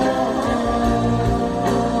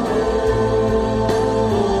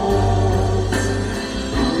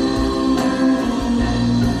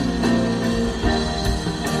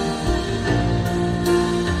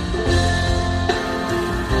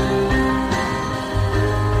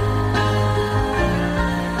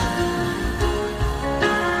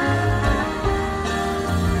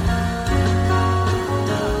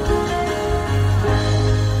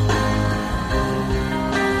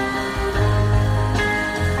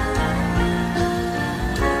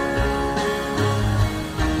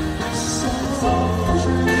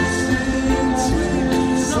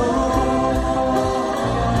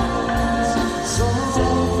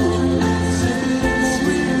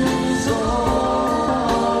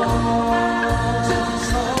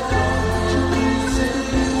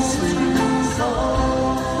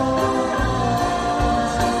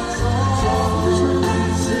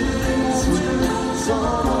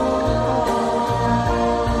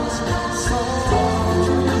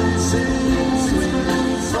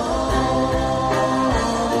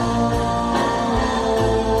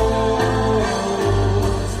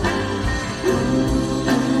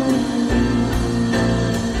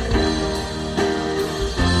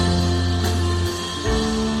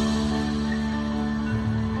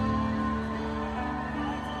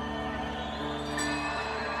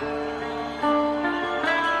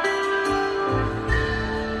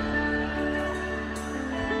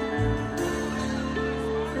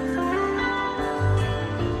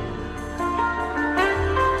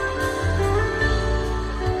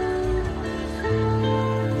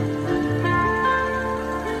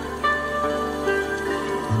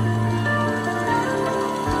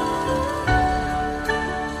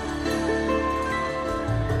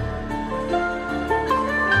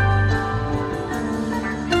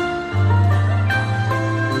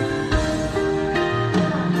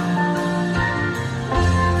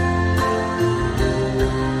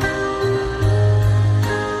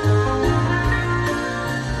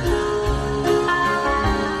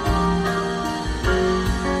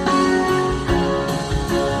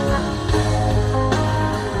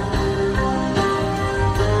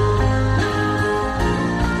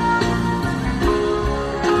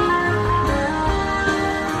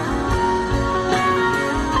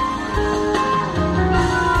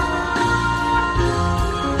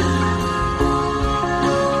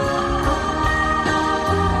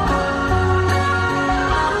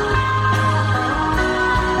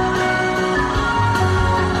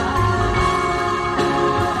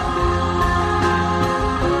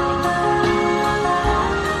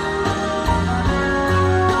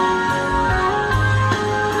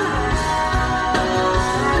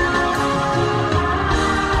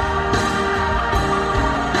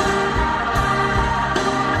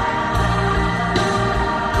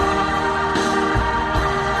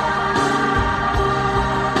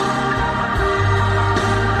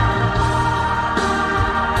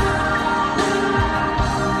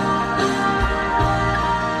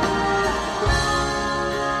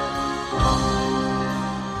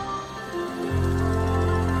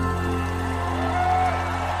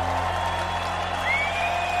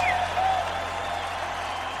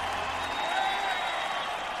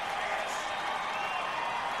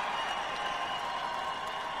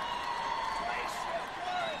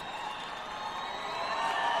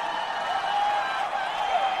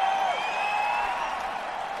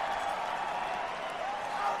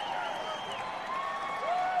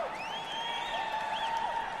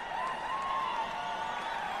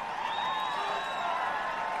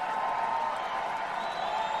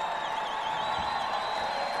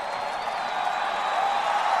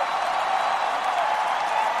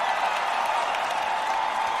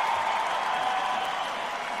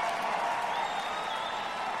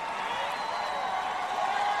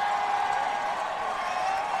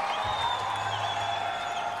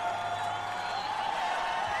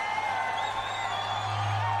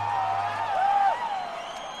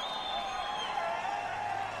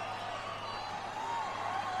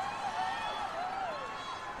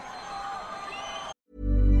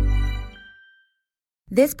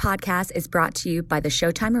 This podcast is brought to you by the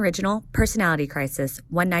Showtime original Personality Crisis,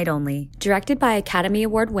 One Night Only. Directed by Academy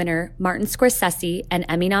Award winner Martin Scorsese and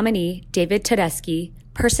Emmy nominee David Tedeschi,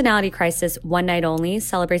 Personality Crisis One Night Only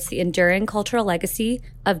celebrates the enduring cultural legacy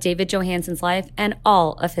of David Johansen's life and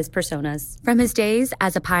all of his personas. From his days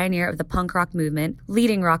as a pioneer of the punk rock movement,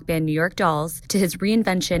 leading rock band New York Dolls, to his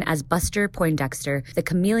reinvention as Buster Poindexter, the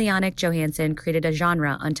chameleonic Johansen created a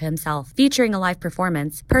genre unto himself. Featuring a live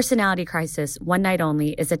performance, Personality Crisis One Night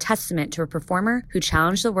Only is a testament to a performer who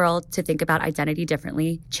challenged the world to think about identity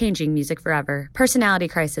differently, changing music forever. Personality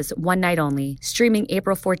Crisis One Night Only, streaming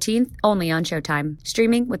April 14th, only on Showtime.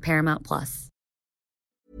 Streaming with Paramount Plus.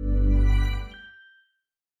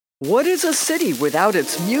 What is a city without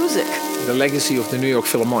its music? The legacy of the New York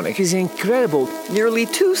Philharmonic is incredible. Nearly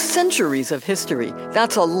 2 centuries of history.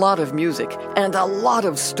 That's a lot of music and a lot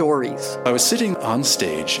of stories. I was sitting on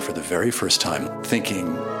stage for the very first time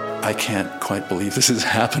thinking, I can't quite believe this is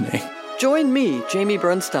happening. Join me, Jamie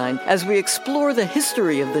Bernstein, as we explore the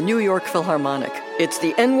history of the New York Philharmonic. It's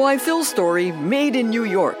the NY Phil story made in New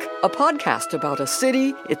York, a podcast about a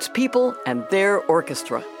city, its people, and their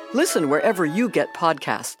orchestra. Listen wherever you get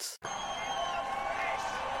podcasts.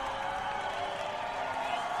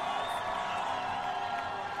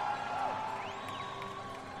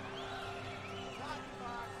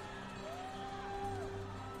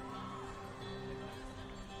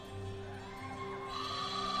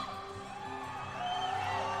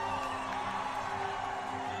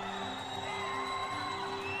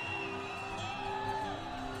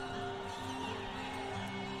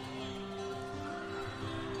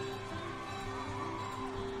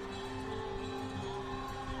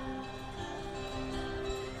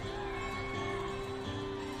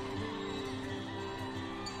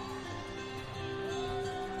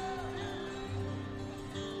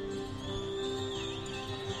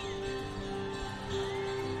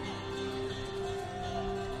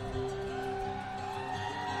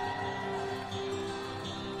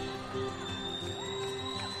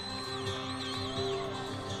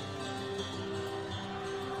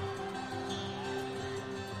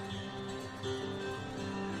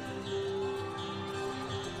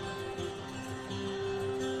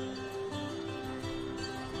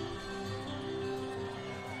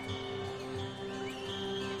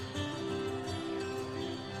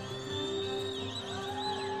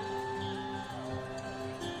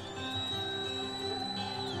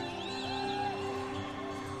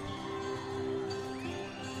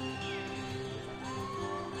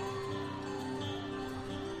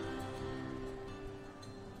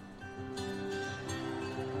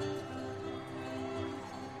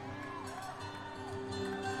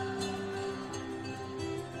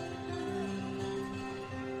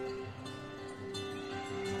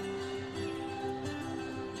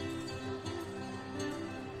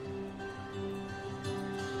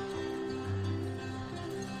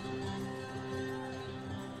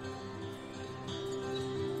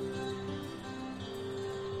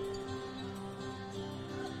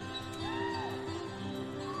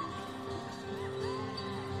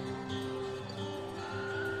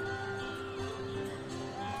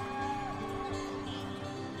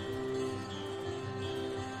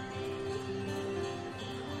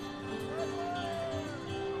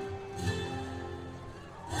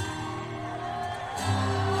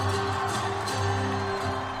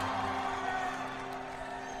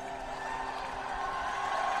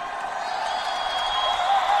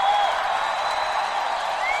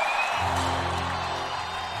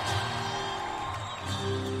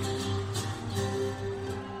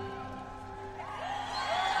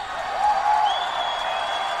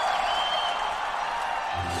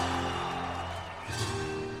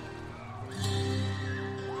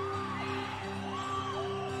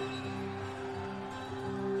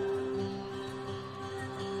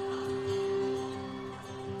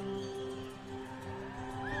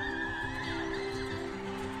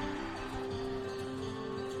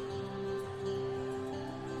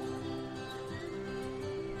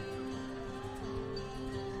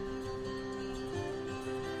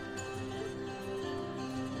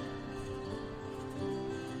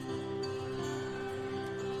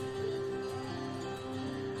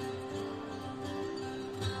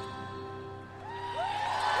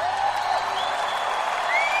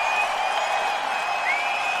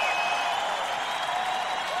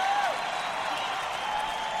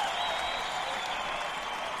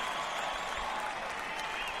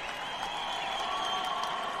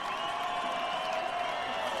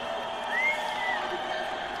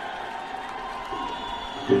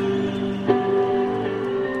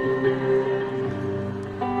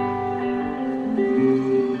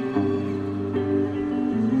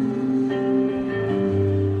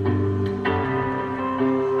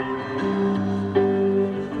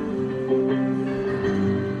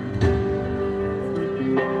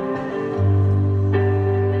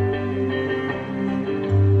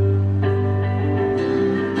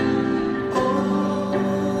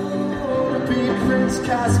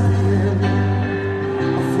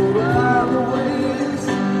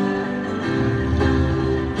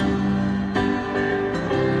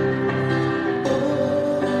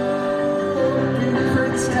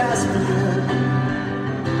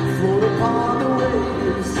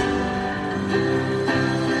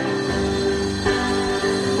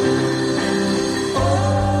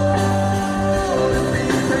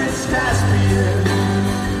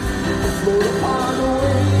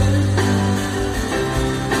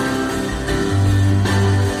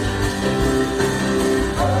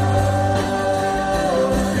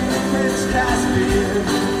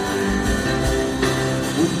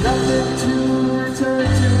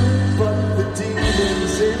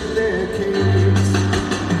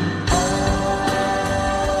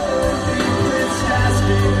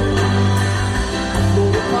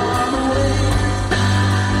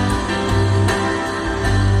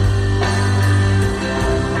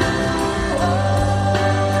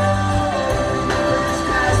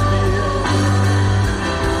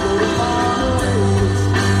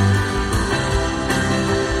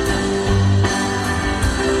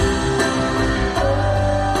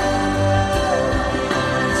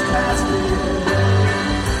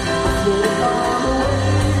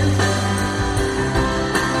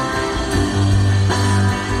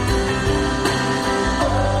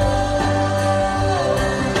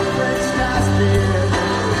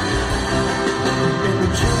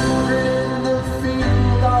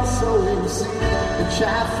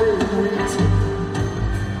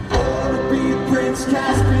 Prince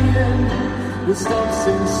Caspian with stumps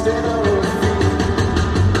instead of feet.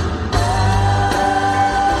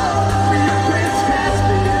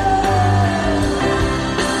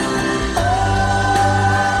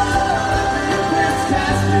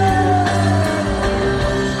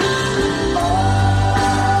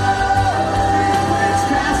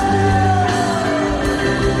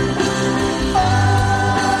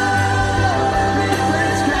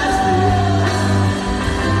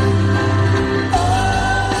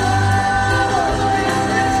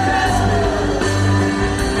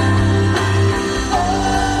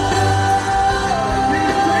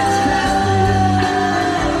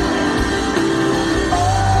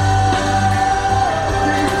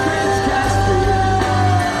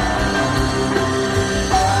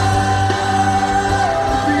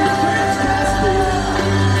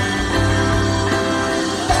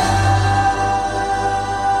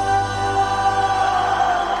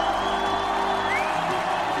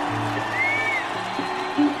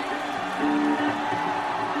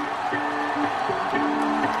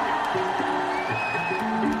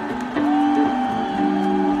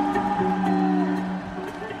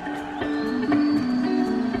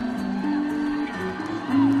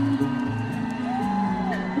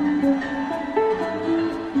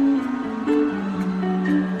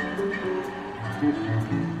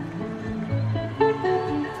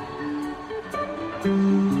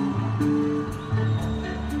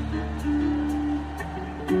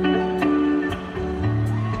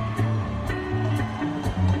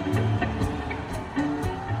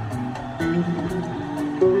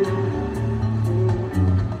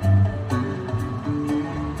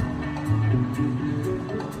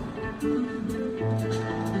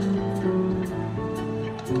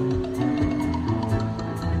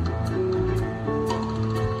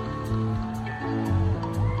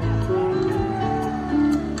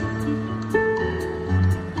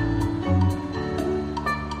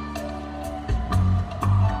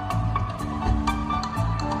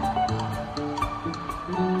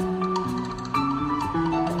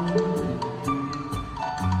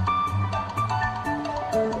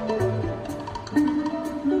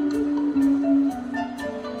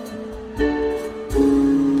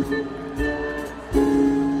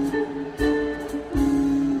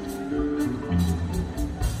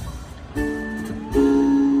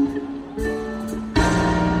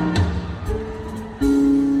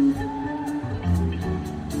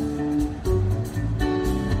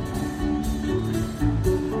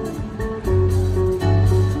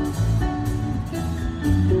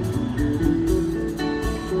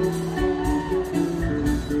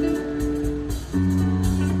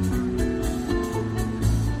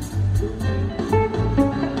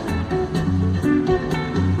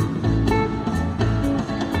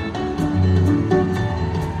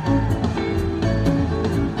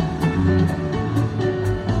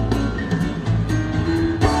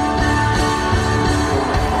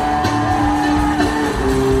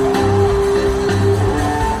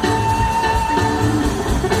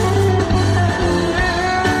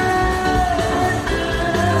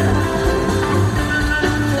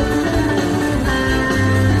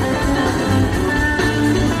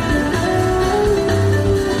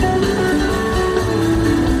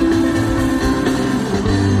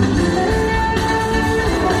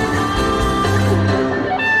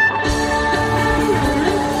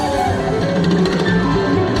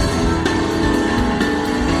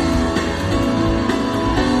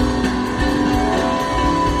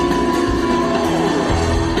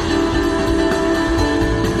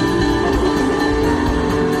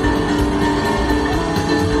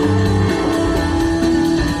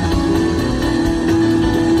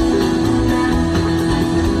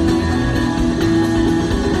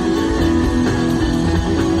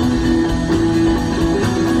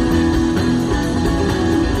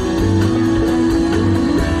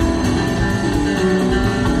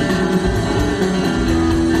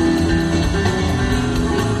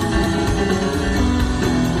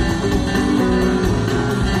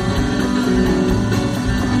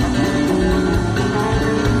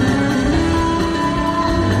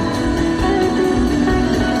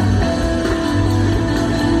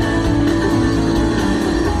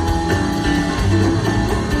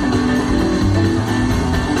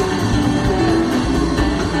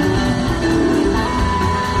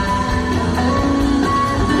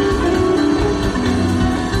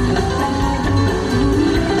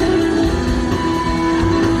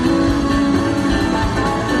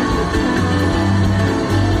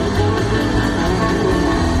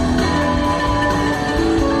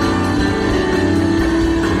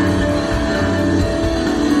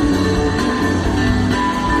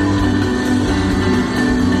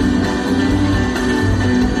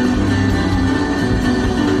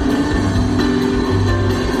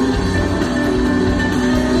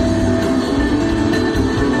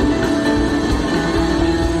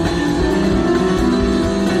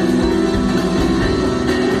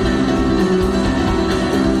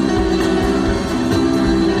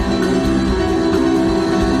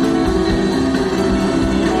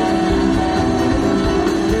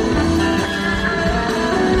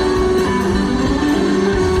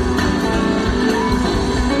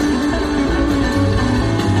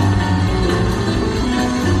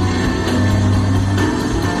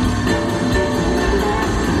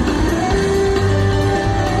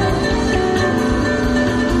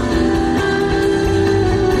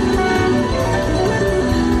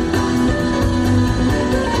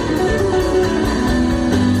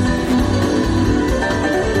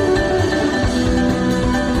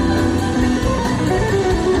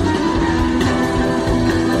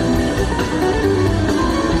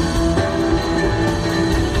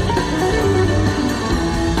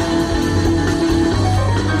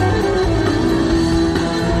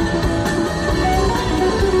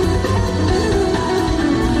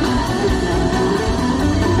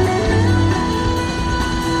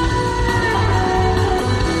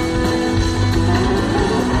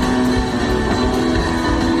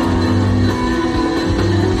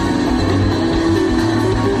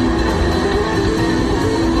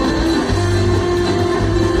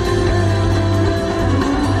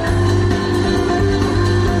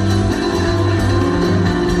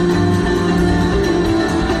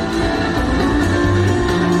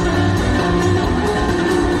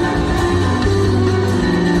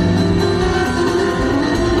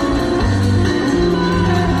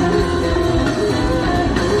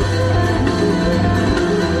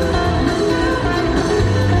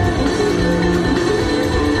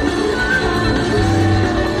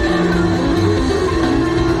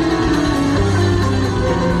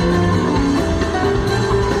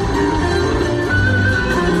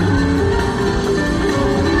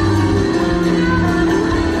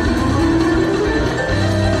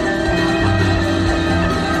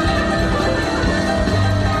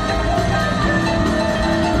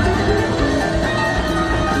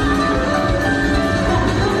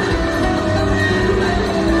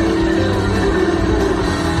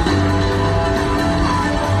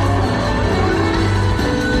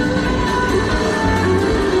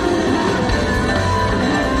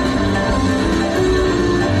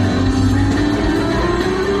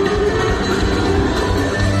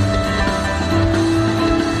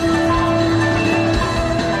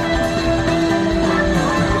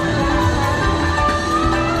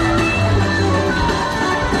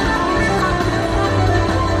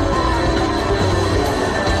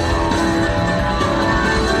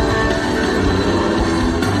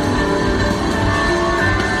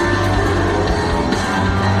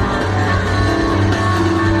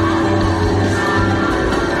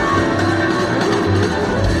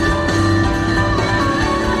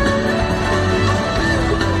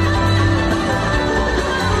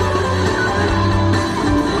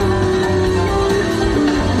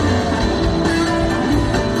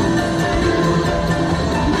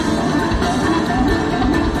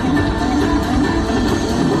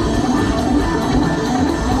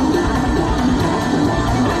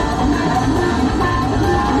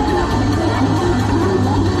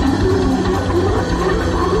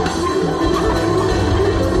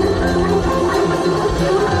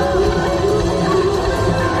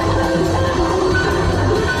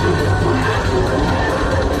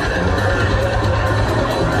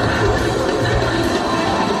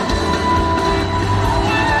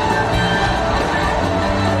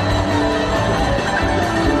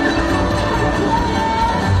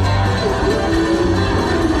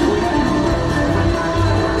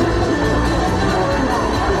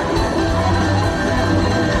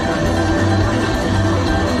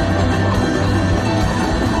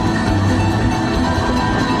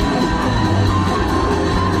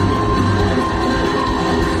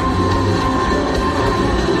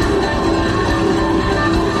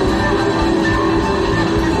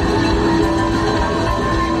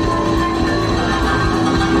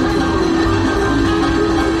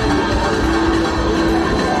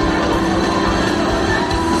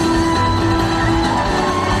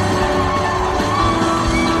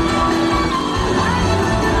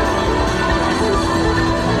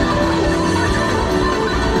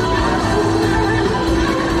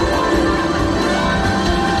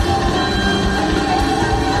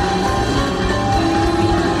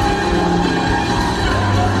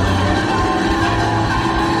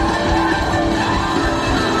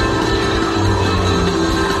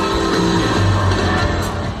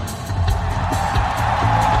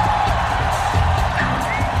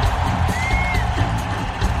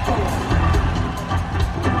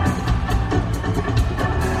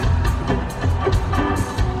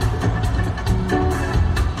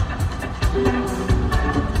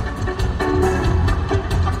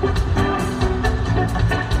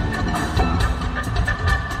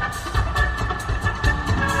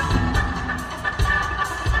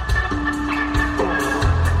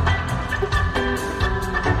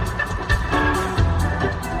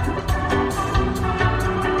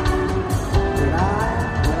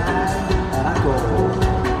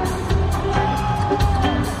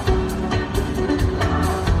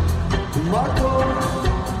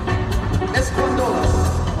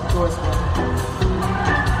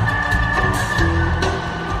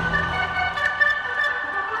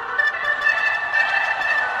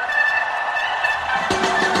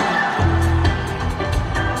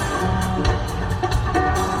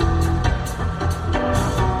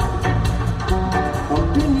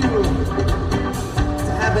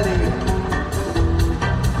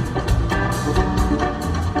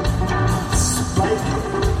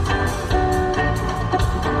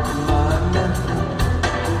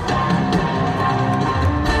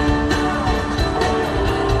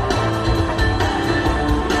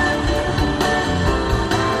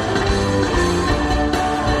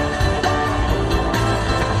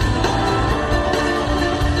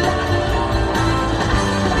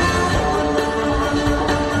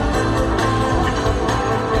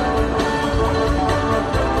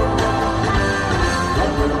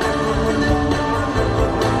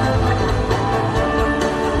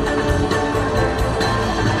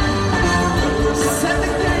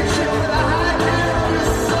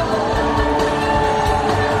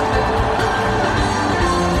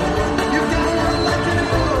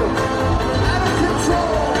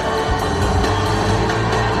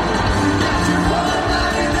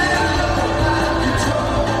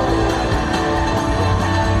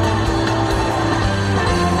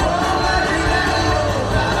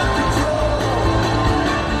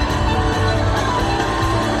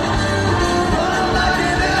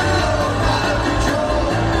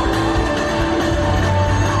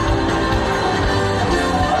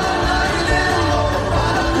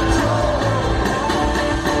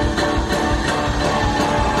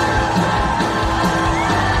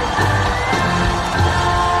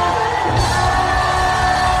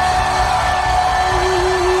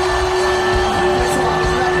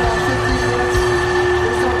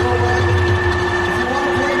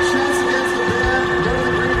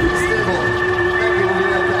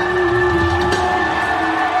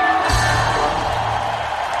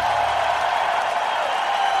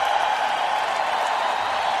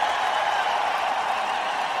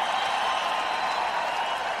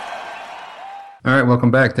 All right, welcome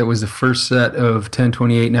back. That was the first set of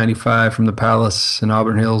 10/28/95 from the Palace in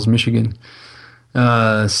Auburn Hills, Michigan.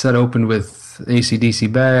 Set opened with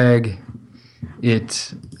AC/DC Bag.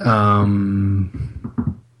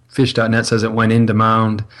 Phish.net says it went into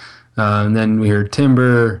Mound. And then we heard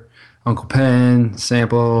Timber, Uncle Pen,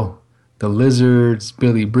 Sample, The Lizards,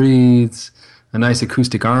 Billy Breathes, A Nice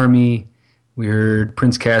Acoustic Army. We heard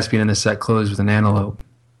Prince Caspian, and the set closed with An Antelope.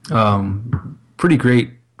 Pretty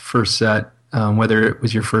great first set, whether it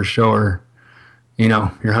was your first show or, your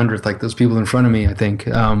 100th, like those people in front of me, I think.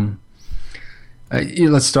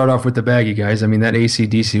 Let's start off with the bag, you guys. I mean, that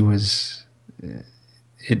AC/DC was,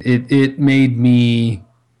 it made me,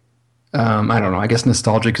 I don't know, I guess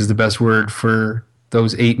nostalgic is the best word for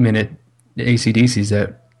those 8-minute AC/DCs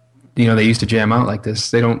that, they used to jam out like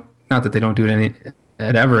this. Not that they don't do it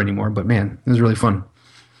ever anymore, but man, it was really fun.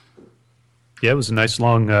 Yeah, it was a nice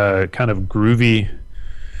long kind of groovy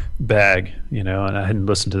bag, and I hadn't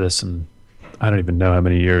listened to this in I don't even know how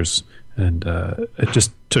many years, and it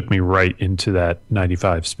just took me right into that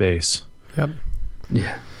 95 space. Yep.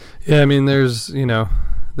 Yeah. Yeah, I mean, there's,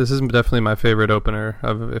 this is definitely my favorite opener.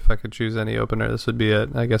 If I could choose any opener, this would be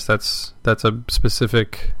it. I guess that's a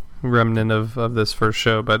specific remnant of this first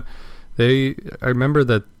show, but I remember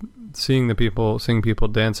that seeing people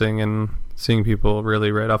dancing and seeing people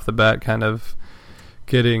really right off the bat kind of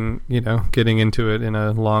getting into it in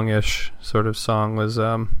a longish sort of song was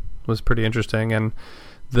pretty interesting, and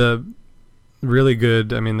the really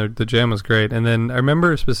good, I mean, the jam was great. And then I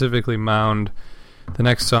remember specifically Mound, the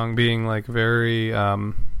next song being like very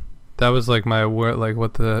that was like my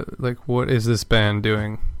what is this band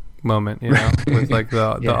doing moment, with like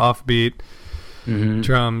the offbeat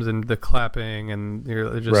drums and the clapping, and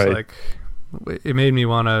you're just like, it made me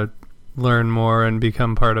want to learn more and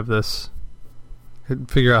become part of this,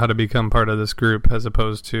 figure out how to become part of this group, as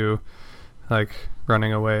opposed to like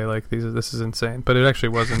running away like this is insane. But it actually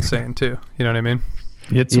was insane too, you know what I mean?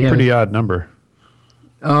 It's a pretty odd number.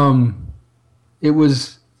 It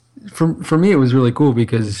was for me, it was really cool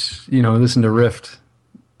because I listened to Rift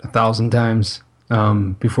 1,000 times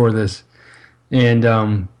before this, and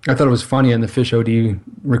I thought it was funny on the Phish OD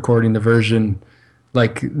recording the version,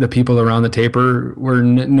 like the people around the taper were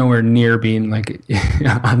nowhere near being like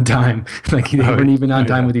on time, like they weren't even on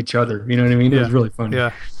time with each other. You know what I mean? It was really funny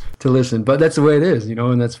to listen, but that's the way it is,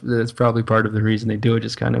 and that's probably part of the reason they do it,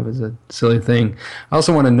 just kind of as a silly thing. I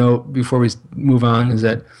also want to note before we move on is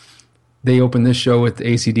that they opened this show with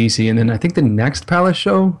AC/DC, and then I think the next Palace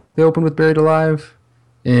show they opened with Buried Alive.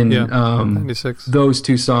 And 96. Those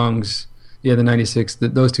two songs, the 96,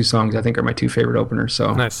 those two songs I think are my two favorite openers.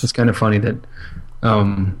 So nice. It's kind of funny that,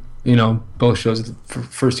 both shows,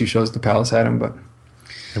 first two shows the Palace had them, but.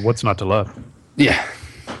 And what's not to love? Yeah.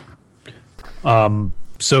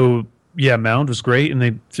 So Mound was great, and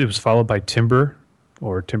it was followed by Timber,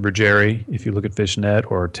 or Timber Jerry, if you look at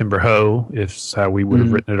Fishnet, or Timber Ho, if it's how we would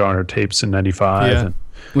have written it on our tapes in 95. Yeah.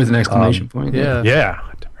 With an exclamation point. Yeah.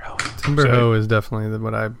 Timber Ho is definitely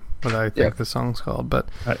what I think the song's called. But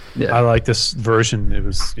I like this version. It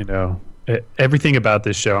was, everything about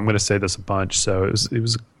this show, I'm going to say this a bunch, so it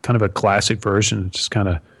was kind of a classic version. It's just kind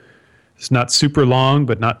of, it's not super long,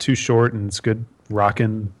 but not too short, and it's good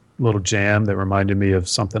rocking little jam that reminded me of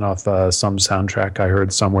something off some soundtrack I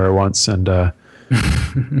heard somewhere once, and it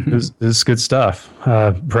was good stuff.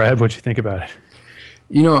 Brad, what'd you think about it?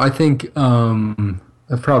 I think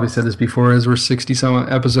I've probably said this before as we're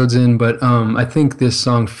 60-some episodes in, but I think this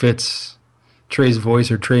song fits Trey's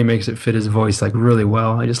voice, or Trey makes it fit his voice like really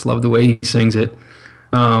well. I just love the way he sings it.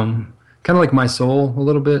 Kind of like My Soul a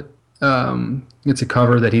little bit. It's a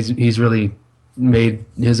cover that he's really made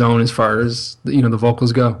his own as far as the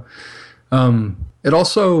vocals go. It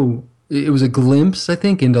was a glimpse, I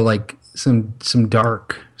think, into like some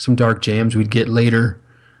dark jams we'd get later.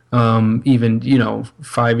 Even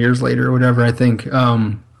 5 years later or whatever, I think,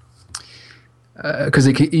 because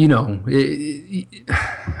I don't know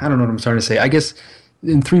what I'm trying to say. I guess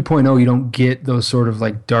in 3.0 you don't get those sort of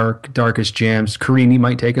like darkest jams. Carini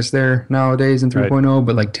might take us there nowadays in 3.0,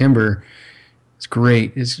 but like Timber, it's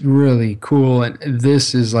great. It's really cool, and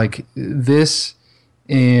this is like this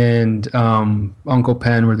and Uncle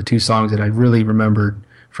Pen were the two songs that I really remembered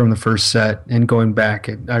from the first set, and going back,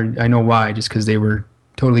 I know why, just because they were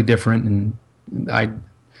totally different, and I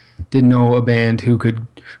didn't know a band who could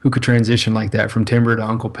transition like that from Timber to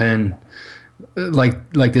Uncle Pen,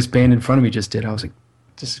 like this band in front of me just did. I was like,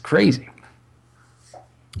 this is crazy.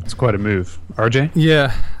 It's quite a move. RJ?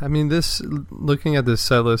 Yeah, I mean, looking at this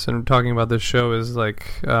set list and talking about this show is like,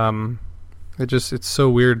 it's so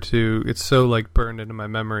weird it's so like burned into my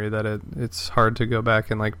memory that it's hard to go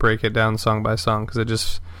back and like break it down song by song,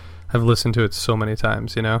 because I've listened to it so many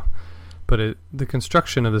times, you know. But the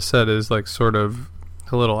construction of the set is like sort of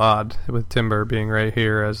a little odd, with Timber being right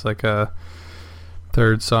here as like a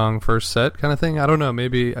third song, first set kind of thing. I don't know.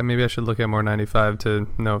 Maybe I should look at more 95 to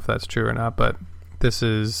know if that's true or not. But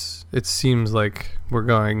it seems like we're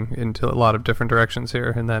going into a lot of different directions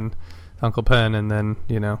here, and then Uncle Pen, and then,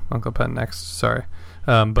 you know, Uncle Pen next. Sorry,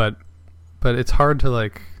 but it's hard to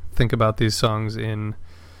like think about these songs in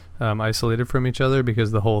isolated from each other,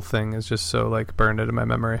 because the whole thing is just so like burned into my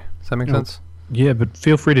memory. Does that make sense? Yeah, but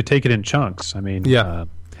feel free to take it in chunks. I mean, yeah.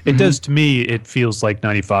 It does to me. It feels like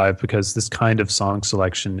 95, because this kind of song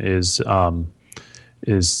selection is my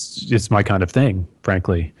kind of thing,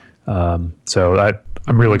 frankly. So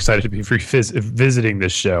I'm really excited to be visiting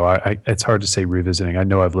this show. It's hard to say revisiting. I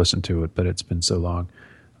know I've listened to it, but it's been so long.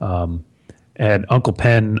 And Uncle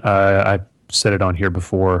Pen, I've said it on here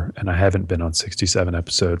before, and I haven't been on 67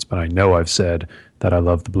 episodes, but I know I've said that I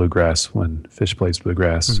love the bluegrass when Phish plays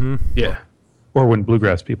bluegrass. Mm-hmm. Yeah. Or when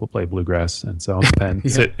bluegrass people play bluegrass. And so Uncle Pen,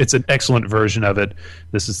 it's an excellent version of it.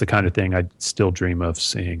 This is the kind of thing I still dream of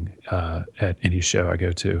seeing at any show I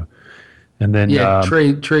go to. And then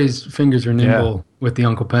Trey's fingers are nimble with the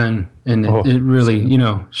Uncle Pen, and it really, you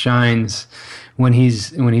know, shines when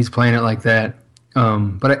he's playing it like that.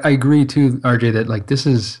 But I agree too, RJ, that like this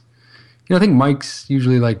is, you know, I think Mike's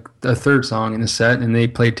usually like a third song in the set, and they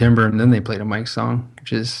played Timber and then they played a Mike song,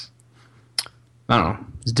 which is, I don't know,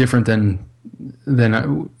 it's different than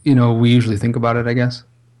you know, we usually think about it, I guess.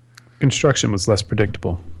 Construction was less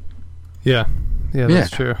predictable. Yeah,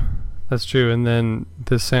 that's true. That's true. And then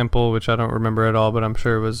this sample, which I don't remember at all, but I'm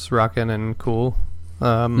sure it was rockin' and cool.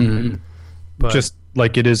 But just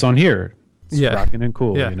like it is on here. It's rockin' and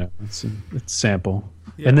cool. You know, it's sample.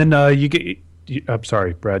 Yeah. And then I'm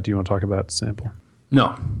sorry, Brad, do you want to talk about the sample?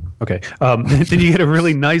 No. Okay. Then you get a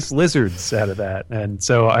really nice Lizards out of that. And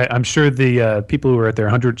so I'm sure the people who were at their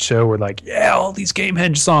 100th show were like, yeah, all these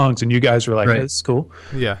Gamehenge songs. And you guys were like, right. Yeah, this is cool.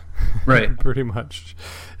 Yeah. Right. Pretty much.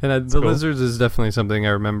 And the cool. Lizards is definitely something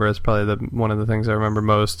I remember. It's probably one of the things I remember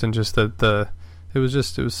most. And just that it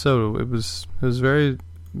was very,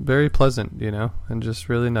 very pleasant, you know, and just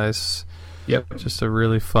really nice. Yep. Just a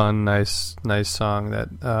really fun, nice song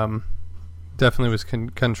that definitely was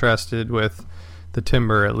contrasted with the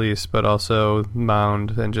Timber, at least, but also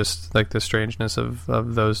Mound, and just like the strangeness of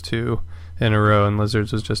those two in a row. And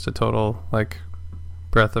Lizards was just a total like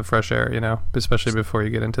breath of fresh air, you know, especially before you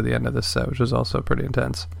get into the end of this set, which was also pretty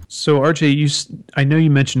intense. So RJ, I know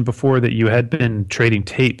you mentioned before that you had been trading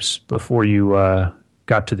tapes before you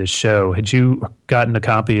got to this show. Had you gotten a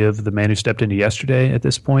copy of The Man Who Stepped Into Yesterday at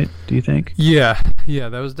this point, do you think? Yeah,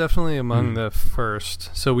 that was definitely among the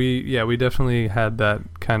first. So we definitely had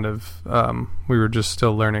that kind of we were just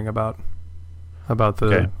still learning about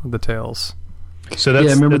the tales. So I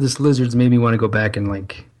remember this Lizards made me want to go back and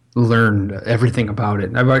like learn everything about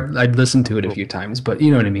it. I'd listened to it a few times, but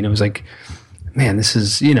you know what I mean? It was like, man, this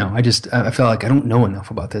is, you know, I felt like I don't know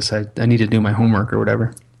enough about this. I need to do my homework or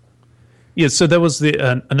whatever. Yeah, so that was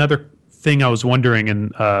another thing I was wondering,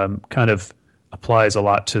 and kind of applies a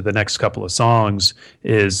lot to the next couple of songs,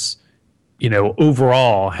 is, you know,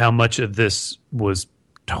 overall, how much of this was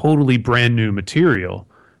totally brand new material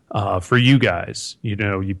for you guys? You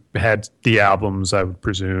know, you had the albums, I would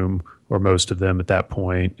presume, or most of them at that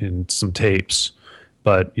point, and some tapes,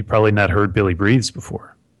 but you probably not heard Billy Breathes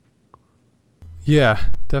before. Yeah,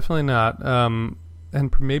 definitely not. And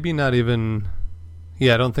maybe not even...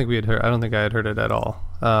 Yeah, I don't think I had heard it at all.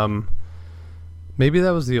 Maybe that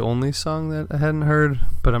was the only song that I hadn't heard,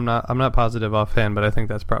 but I'm not positive offhand, but I think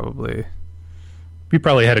that's probably... You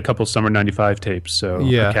probably had a couple Summer 95 tapes, so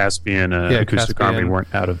Caspian, Acoustic Army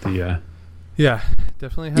weren't out of the... Yeah,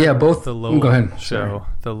 definitely had both the Lowell go ahead. show. Sorry.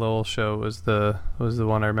 The Lowell show was the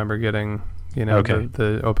one I remember getting, you know,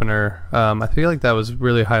 the opener. I feel like that was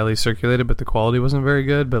really highly circulated, but the quality wasn't very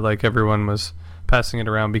good, but like everyone was passing it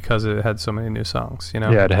around because it had so many new songs, you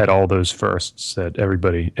know? Yeah, it had all those firsts that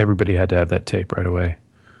everybody had to have that tape right away.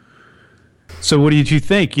 So what did you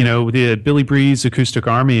think? You know, the Billy Breathes Acoustic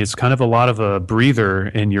Army is kind of a lot of a breather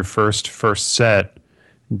in your first set.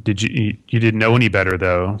 You didn't know any better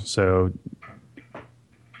though, so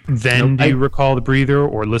then do you recall the breather,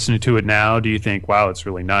 or listening to it now, do you think, wow, it's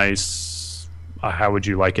really nice? How would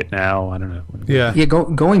you like it now? I don't know. Yeah.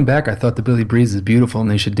 Going back, I thought the Billy Breathes is beautiful,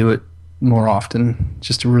 and they should do it more often.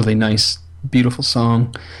 Just a really nice, beautiful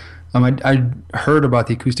song. I heard about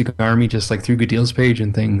the Acoustic Army just like through Good Deals page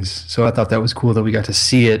and things, so I thought that was cool that we got to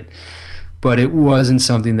see it, but it wasn't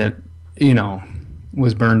something that, you know,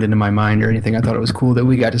 was burned into my mind or anything. I thought it was cool that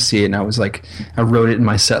we got to see it, and I was like, I wrote it in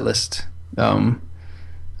my set list. I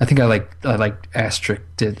think I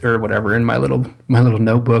asterisked it or whatever in my little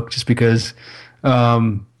notebook just because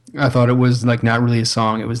I thought it was like not really a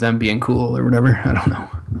song. It was them being cool or whatever. I don't know.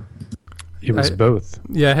 It was both.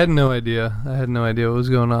 Yeah, I had no idea. what was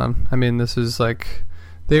going on. I mean, this is like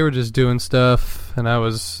they were just doing stuff, and I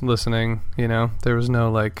was listening. You know, there was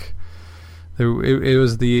no like. It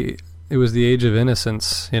was the age of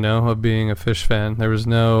innocence. You know, of being a Phish fan. There was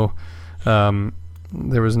no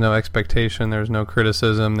expectation. There was no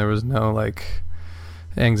criticism. There was no like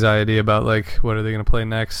anxiety about like what are they going to play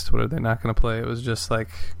next? What are they not going to play? It was just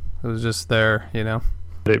there. You know.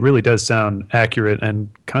 It really does sound accurate and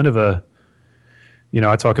kind of a. You know,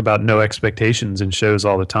 I talk about no expectations in shows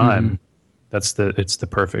all the time. Mm-hmm. It's the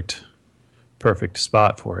perfect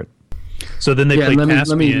spot for it. So then they played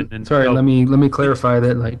Caspian. Let me clarify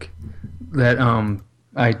that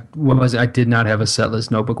I did not have a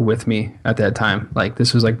setlist notebook with me at that time. Like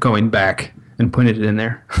this was like going back and putting it in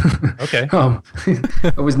there. Okay. I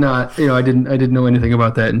was not, I didn't know anything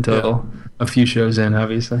about that until a few shows in,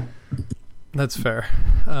 obviously. That's fair.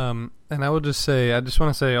 And I will just say, I just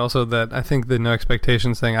want to say also that I think the no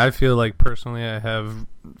expectations thing, I feel like personally I have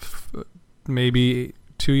maybe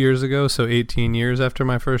 2 years ago, so 18 years after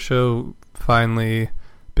my first show, finally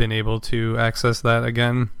been able to access that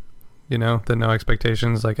again. You know, the no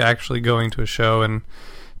expectations, like actually going to a show and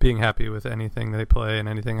being happy with anything they play and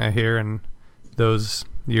anything I hear. And those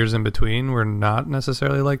years in between were not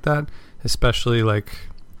necessarily like that, especially like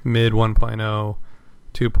mid 1.0,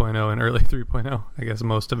 2.0 and early 3.0, I guess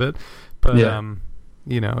most of it. But, I'm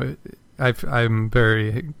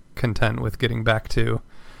very content with getting back to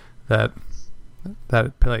that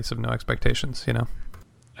place of no expectations, you know.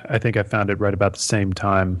 I think I found it right about the same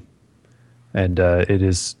time, and it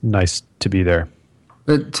is nice to be there.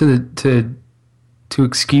 But to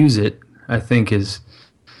excuse it, I think is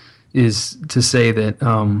to say that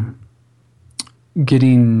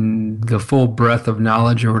getting the full breadth of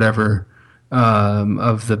knowledge or whatever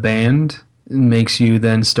of the band makes you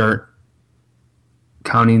then start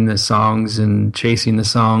counting the songs and chasing the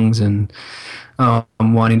songs and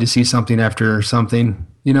wanting to see something after something,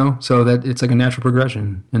 so that it's like a natural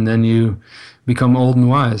progression, and then you become old and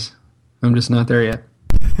wise. I'm just not there yet.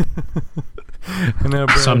 I know,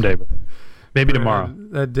 Brad. Someday, maybe tomorrow.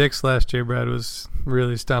 At Dick's last year, Brad was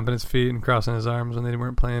really stomping his feet and crossing his arms when they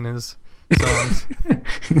weren't playing his songs,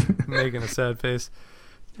 making a sad face.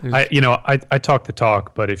 I talk the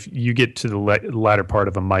talk, but if you get to the latter part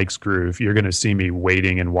of a Mike's Groove, you're going to see me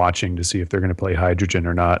waiting and watching to see if they're going to play Hydrogen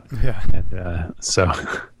or not. Yeah.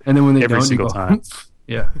 And then when they every don't, single time.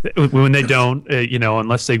 Yeah. When they don't,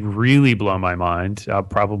 unless they really blow my mind, I'll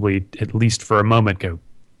probably at least for a moment go,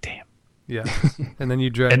 damn. Yeah. And then you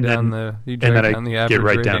drag down the average get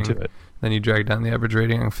right rating. Down to it. Then you drag down the average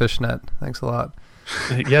rating on Fishnet. Thanks a lot.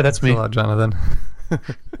 Yeah, that's me. Thanks a lot, Jonathan.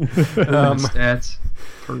 Stats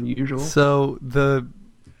per usual. So I'm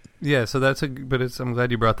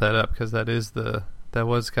glad you brought that up, because that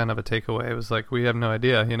was kind of a takeaway. It was like, we have no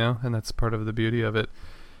idea, and that's part of the beauty of it.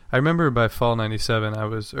 I remember by fall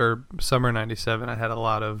 97, summer 97, I had a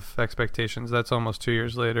lot of expectations. That's almost 2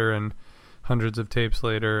 years later and hundreds of tapes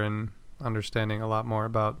later and understanding a lot more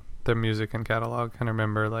about their music and catalog. And I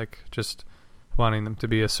remember like just wanting them to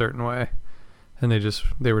be a certain way. And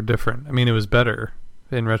they were different. I mean, it was better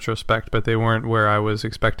in retrospect, but they weren't where I was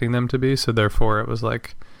expecting them to be. So therefore it was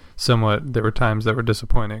like there were times that were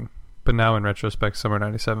disappointing, but now in retrospect, summer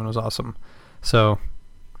 97 was awesome. So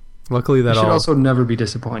luckily that should also never be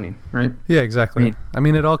disappointing, right? Yeah, exactly. I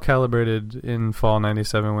mean, it all calibrated in fall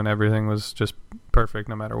 97 when everything was just perfect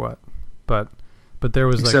no matter what. But there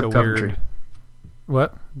was except like a Coventry. weird...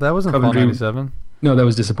 What? That wasn't Coventry. fall 97? No, that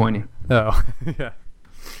was disappointing. Oh, yeah.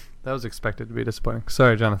 That was expected to be disappointing.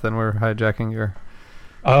 Sorry, Jonathan, we're hijacking your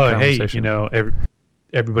conversation. Hey,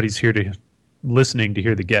 everybody's here listening to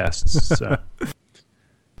hear the guests. So.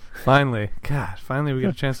 Finally we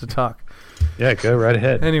get a chance to talk. Yeah, go right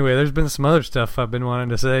ahead. Anyway, there's been some other stuff I've been wanting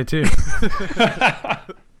to say too.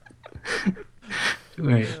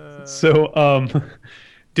 Right. So,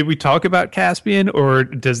 did we talk about Caspian, or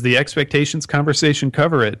does the expectations conversation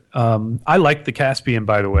cover it? I liked the Caspian,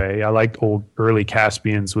 by the way. I liked old early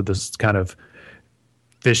Caspians with this kind of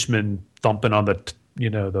Fishman thumping on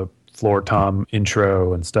the floor tom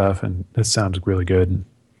intro and stuff, and it sounds really good.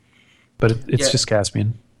 But it's just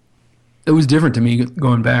Caspian. It was different to me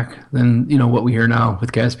going back than what we hear now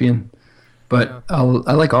with Caspian. But I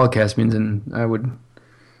like all Caspians, and I would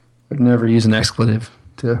never use an expletive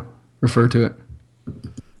to refer to it.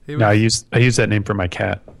 No, I use that name for my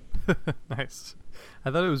cat. Nice.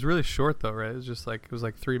 I thought it was really short though, right? It was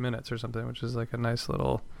like 3 minutes or something, which is like a nice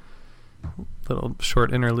little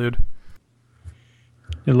short interlude.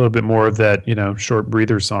 A little bit more of that, short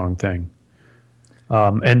breather song thing.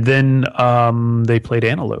 And then they played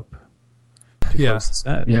Antelope. Yeah.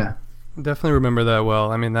 Yeah. Definitely remember that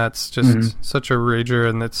well. I mean, that's just such a rager,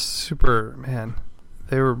 and that's super, man.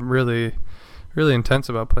 They were really, really intense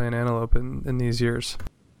about playing Antelope in these years.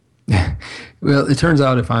 Well, it turns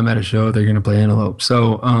out if I'm at a show, they're going to play Antelope.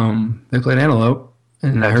 So they played Antelope,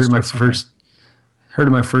 and I heard my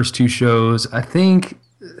first two shows. I think,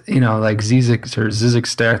 like Zizek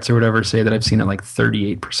stats or whatever say that I've seen it like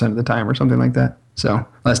 38% of the time or something like that. So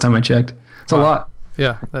last time I checked, it's a lot.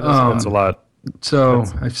 Yeah, that's a lot. So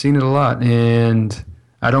I've seen it a lot, and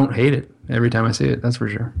I don't hate it every time I see it. That's for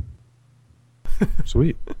sure.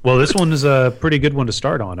 Sweet. Well, this one is a pretty good one to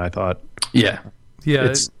start on, I thought. Yeah.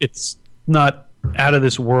 Yeah. It's not out of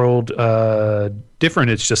this world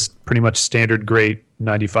different. It's just pretty much standard great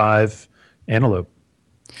 95 Antelope.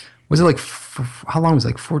 Was it how long was it?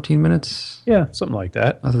 Like 14 minutes? Yeah, something like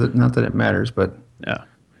that. Not that it matters, but yeah.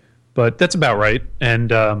 But that's about right.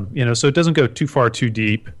 And so it doesn't go too far too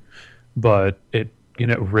deep, but it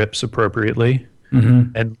rips appropriately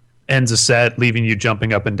and ends a set leaving you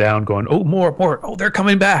jumping up and down going, oh, more, oh, they're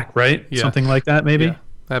coming back, right? Yeah. Something like that, maybe? Yeah,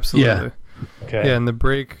 absolutely. Yeah. Okay. Yeah, and the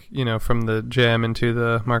break, from the jam into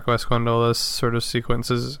the Marco Escondola sort of sequence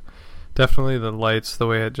is definitely the lights, the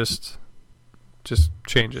way it just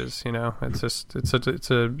changes, It's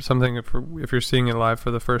something if you're seeing it live for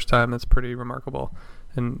the first time, that's pretty remarkable.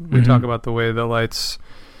 And we talk about the way the lights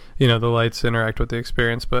interact with the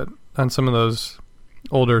experience, but on some of those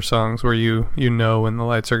older songs where when the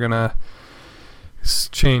lights are gonna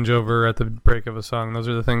change over at the break of a song, those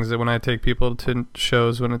are the things that when I take people to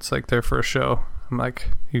shows when it's like their first show, I'm like,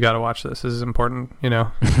 you got to watch this is important,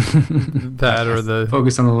 that or the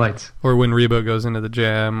focus on the lights, or when Reba goes into the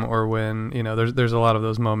jam, or when there's a lot of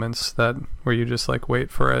those moments where you just like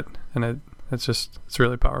wait for it, and it's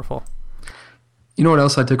really powerful. You know what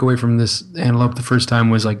else I took away from this Antelope the first time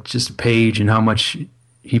was like just Page and how much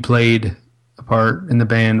he played a part in the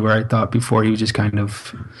band, where I thought before he was just kind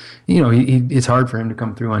of, it's hard for him to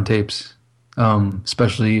come through on tapes,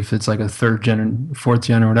 especially if it's like a third gen, fourth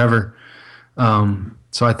gen or whatever.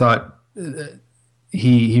 So I thought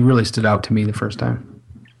he really stood out to me the first time,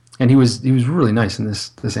 and he was really nice in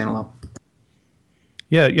this Antelope.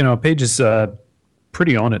 Yeah, Page is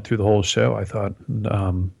pretty on it through the whole show, I thought.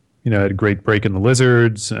 Had a great break in the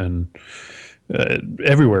Lizards and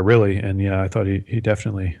everywhere, really. And, I thought he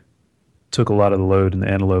definitely took a lot of the load in the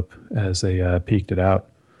Antelope as they peaked it out.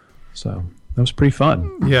 So that was pretty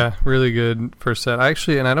fun. Yeah, really good first set.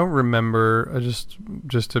 Actually, and I don't remember,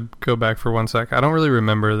 just to go back for 1 sec, I don't really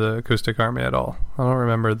remember the Acoustic Army at all. I don't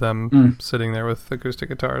remember them sitting there with acoustic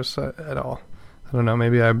guitars at all. I don't know,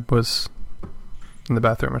 maybe I was in the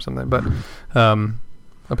bathroom or something. But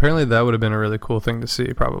apparently that would have been a really cool thing to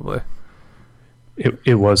see, probably.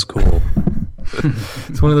 It was cool.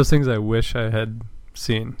 It's one of those things I wish I had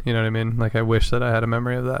seen. You know what I mean? Like, I wish that I had a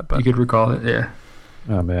memory of that. But you could recall it, yeah.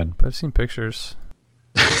 Oh, man. But I've seen pictures.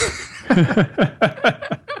 My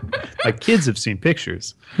kids have seen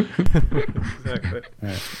pictures. Exactly.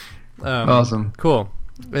 Right. Awesome. Cool.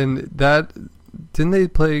 And that... Did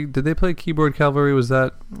they play Keyboard Cavalry? Was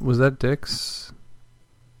that Dick's?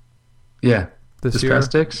 Yeah. This year?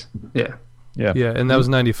 Past Dick's? Yeah. Yeah. Yeah, and that was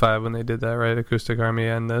 95 when they did that, right? Acoustic Army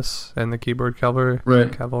and the Keyboard Cavalry.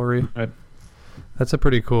 Right. Cavalry. Right. That's a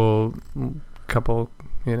pretty cool couple,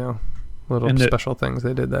 little special things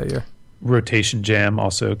they did that year. Rotation Jam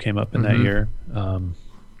also came up in that year.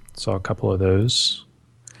 Saw a couple of those.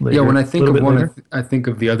 Later, yeah, when I think of one, I think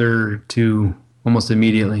of the other two almost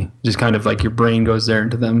immediately. Just kind of like your brain goes there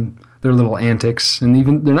into them, their little antics. And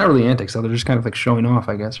even, they're not really antics, though. They're just kind of like showing off,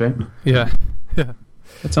 I guess, right? Yeah. Yeah.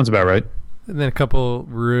 That sounds about right. And then a couple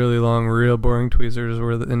really long, real boring tweezers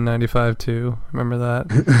were in 95 too. Remember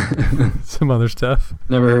that? Some other stuff.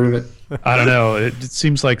 Never heard of it. I don't know. It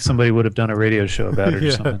seems like somebody would have done a radio show about it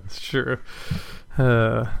or something. Yeah, it's true.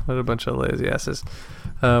 What a bunch of lazy asses.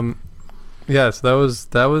 Yeah, so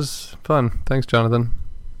that was fun. Thanks, Jonathan.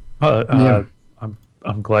 Yeah.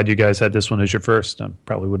 I'm glad you guys had this one as your first. I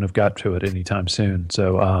probably wouldn't have got to it anytime soon.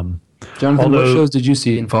 So, Jonathan, what shows did you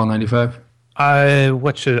see in fall '95?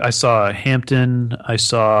 I saw Hampton. I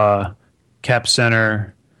saw Cap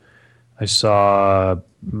Center. I saw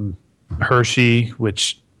Hershey,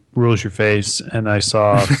 which rules your face, and I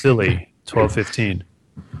saw Philly 12:15.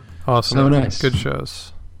 Awesome. So nice. Good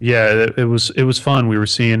shows. Yeah, it was fun. We were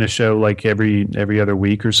seeing a show like every other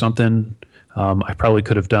week or something. I probably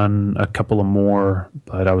could have done a couple of more,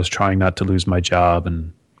 but I was trying not to lose my job.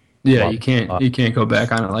 And yeah, you can't go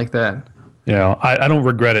back on it like that. I don't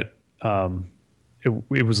regret it.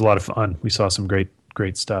 It was a lot of fun. We saw some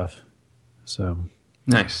great stuff. So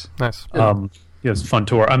nice. It's a fun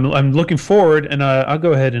tour. I'm looking forward, and I'll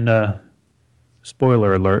go ahead and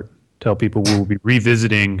spoiler alert, tell people we'll be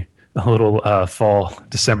revisiting a little fall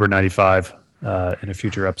December '95 in a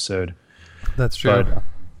future episode. That's true. But,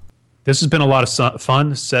 this has been a lot of fun.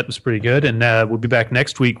 The set was pretty good, and we'll be back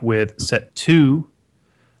next week with set 2,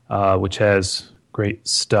 which has great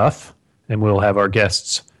stuff, and we'll have our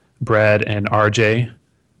guests Brad and RJ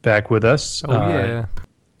back with us. Oh yeah.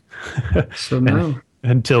 So no.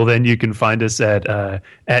 Until then, you can find us at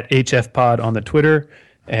HFPod on the Twitter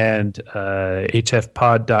and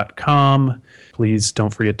hfpod.com. Please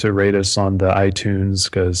don't forget to rate us on the iTunes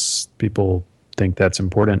because people think that's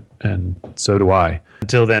important, and so do I.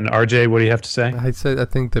 Until then, RJ, what do you have to say? I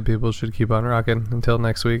think that people should keep on rocking until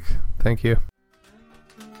next week. Thank you.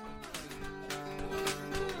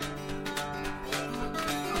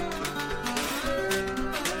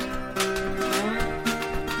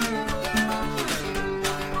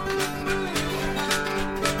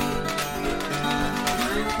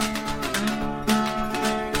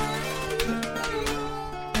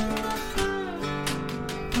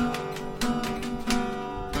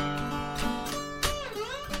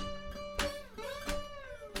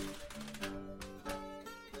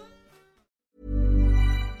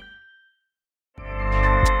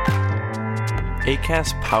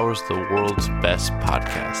 Acast powers the world's best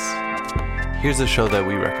podcasts. Here's a show that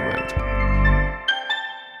we recommend.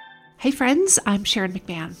 Hey friends, I'm Sharon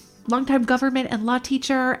McMahon, longtime government and law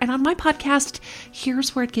teacher, and on my podcast,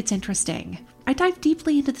 Here's Where It Gets Interesting. I dive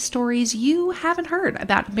deeply into the stories you haven't heard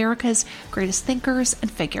about America's greatest thinkers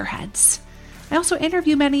and figureheads. I also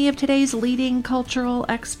interview many of today's leading cultural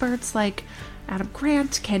experts like Adam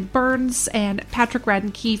Grant, Ken Burns, and Patrick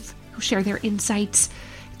Radden Keefe, who share their insights,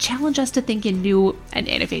 challenge us to think in new and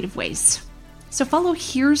innovative ways. So follow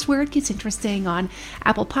Here's Where It Gets Interesting on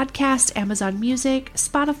Apple Podcasts, Amazon Music,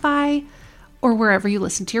 Spotify, or wherever you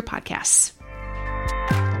listen to your podcasts.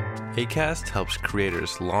 Acast helps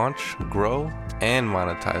creators launch, grow, and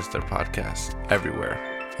monetize their podcasts everywhere.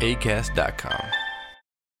 Acast.com.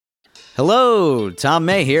 Hello, Tom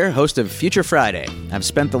May here, host of Future Friday. I've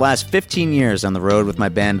spent the last 15 years on the road with my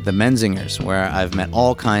band, The Menzingers, where I've met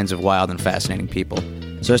all kinds of wild and fascinating people.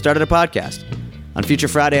 So I started a podcast. On Future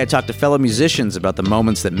Friday, I talk to fellow musicians about the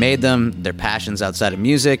moments that made them, their passions outside of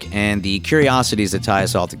music, and the curiosities that tie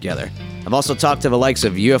us all together. I've also talked to the likes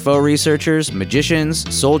of UFO researchers,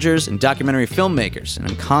 magicians, soldiers, and documentary filmmakers, and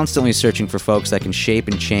I'm constantly searching for folks that can shape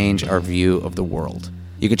and change our view of the world.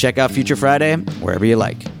 You can check out Future Friday wherever you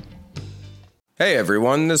like. Hey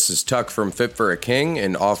everyone, this is Tuck from Fit for a King,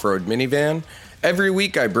 an off-road minivan. Every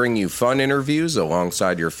week I bring you fun interviews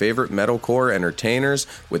alongside your favorite metalcore entertainers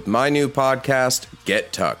with my new podcast,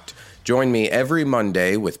 Get Tucked. Join me every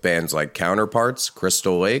Monday with bands like Counterparts,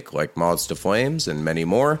 Crystal Lake, like Moths to Flames, and many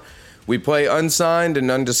more. We play unsigned and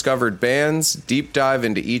undiscovered bands, deep dive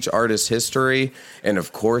into each artist's history, and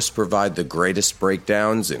of course provide the greatest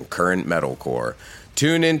breakdowns in current metalcore.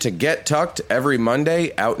 Tune in to Get Tucked every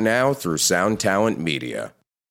Monday, out now through Sound Talent Media.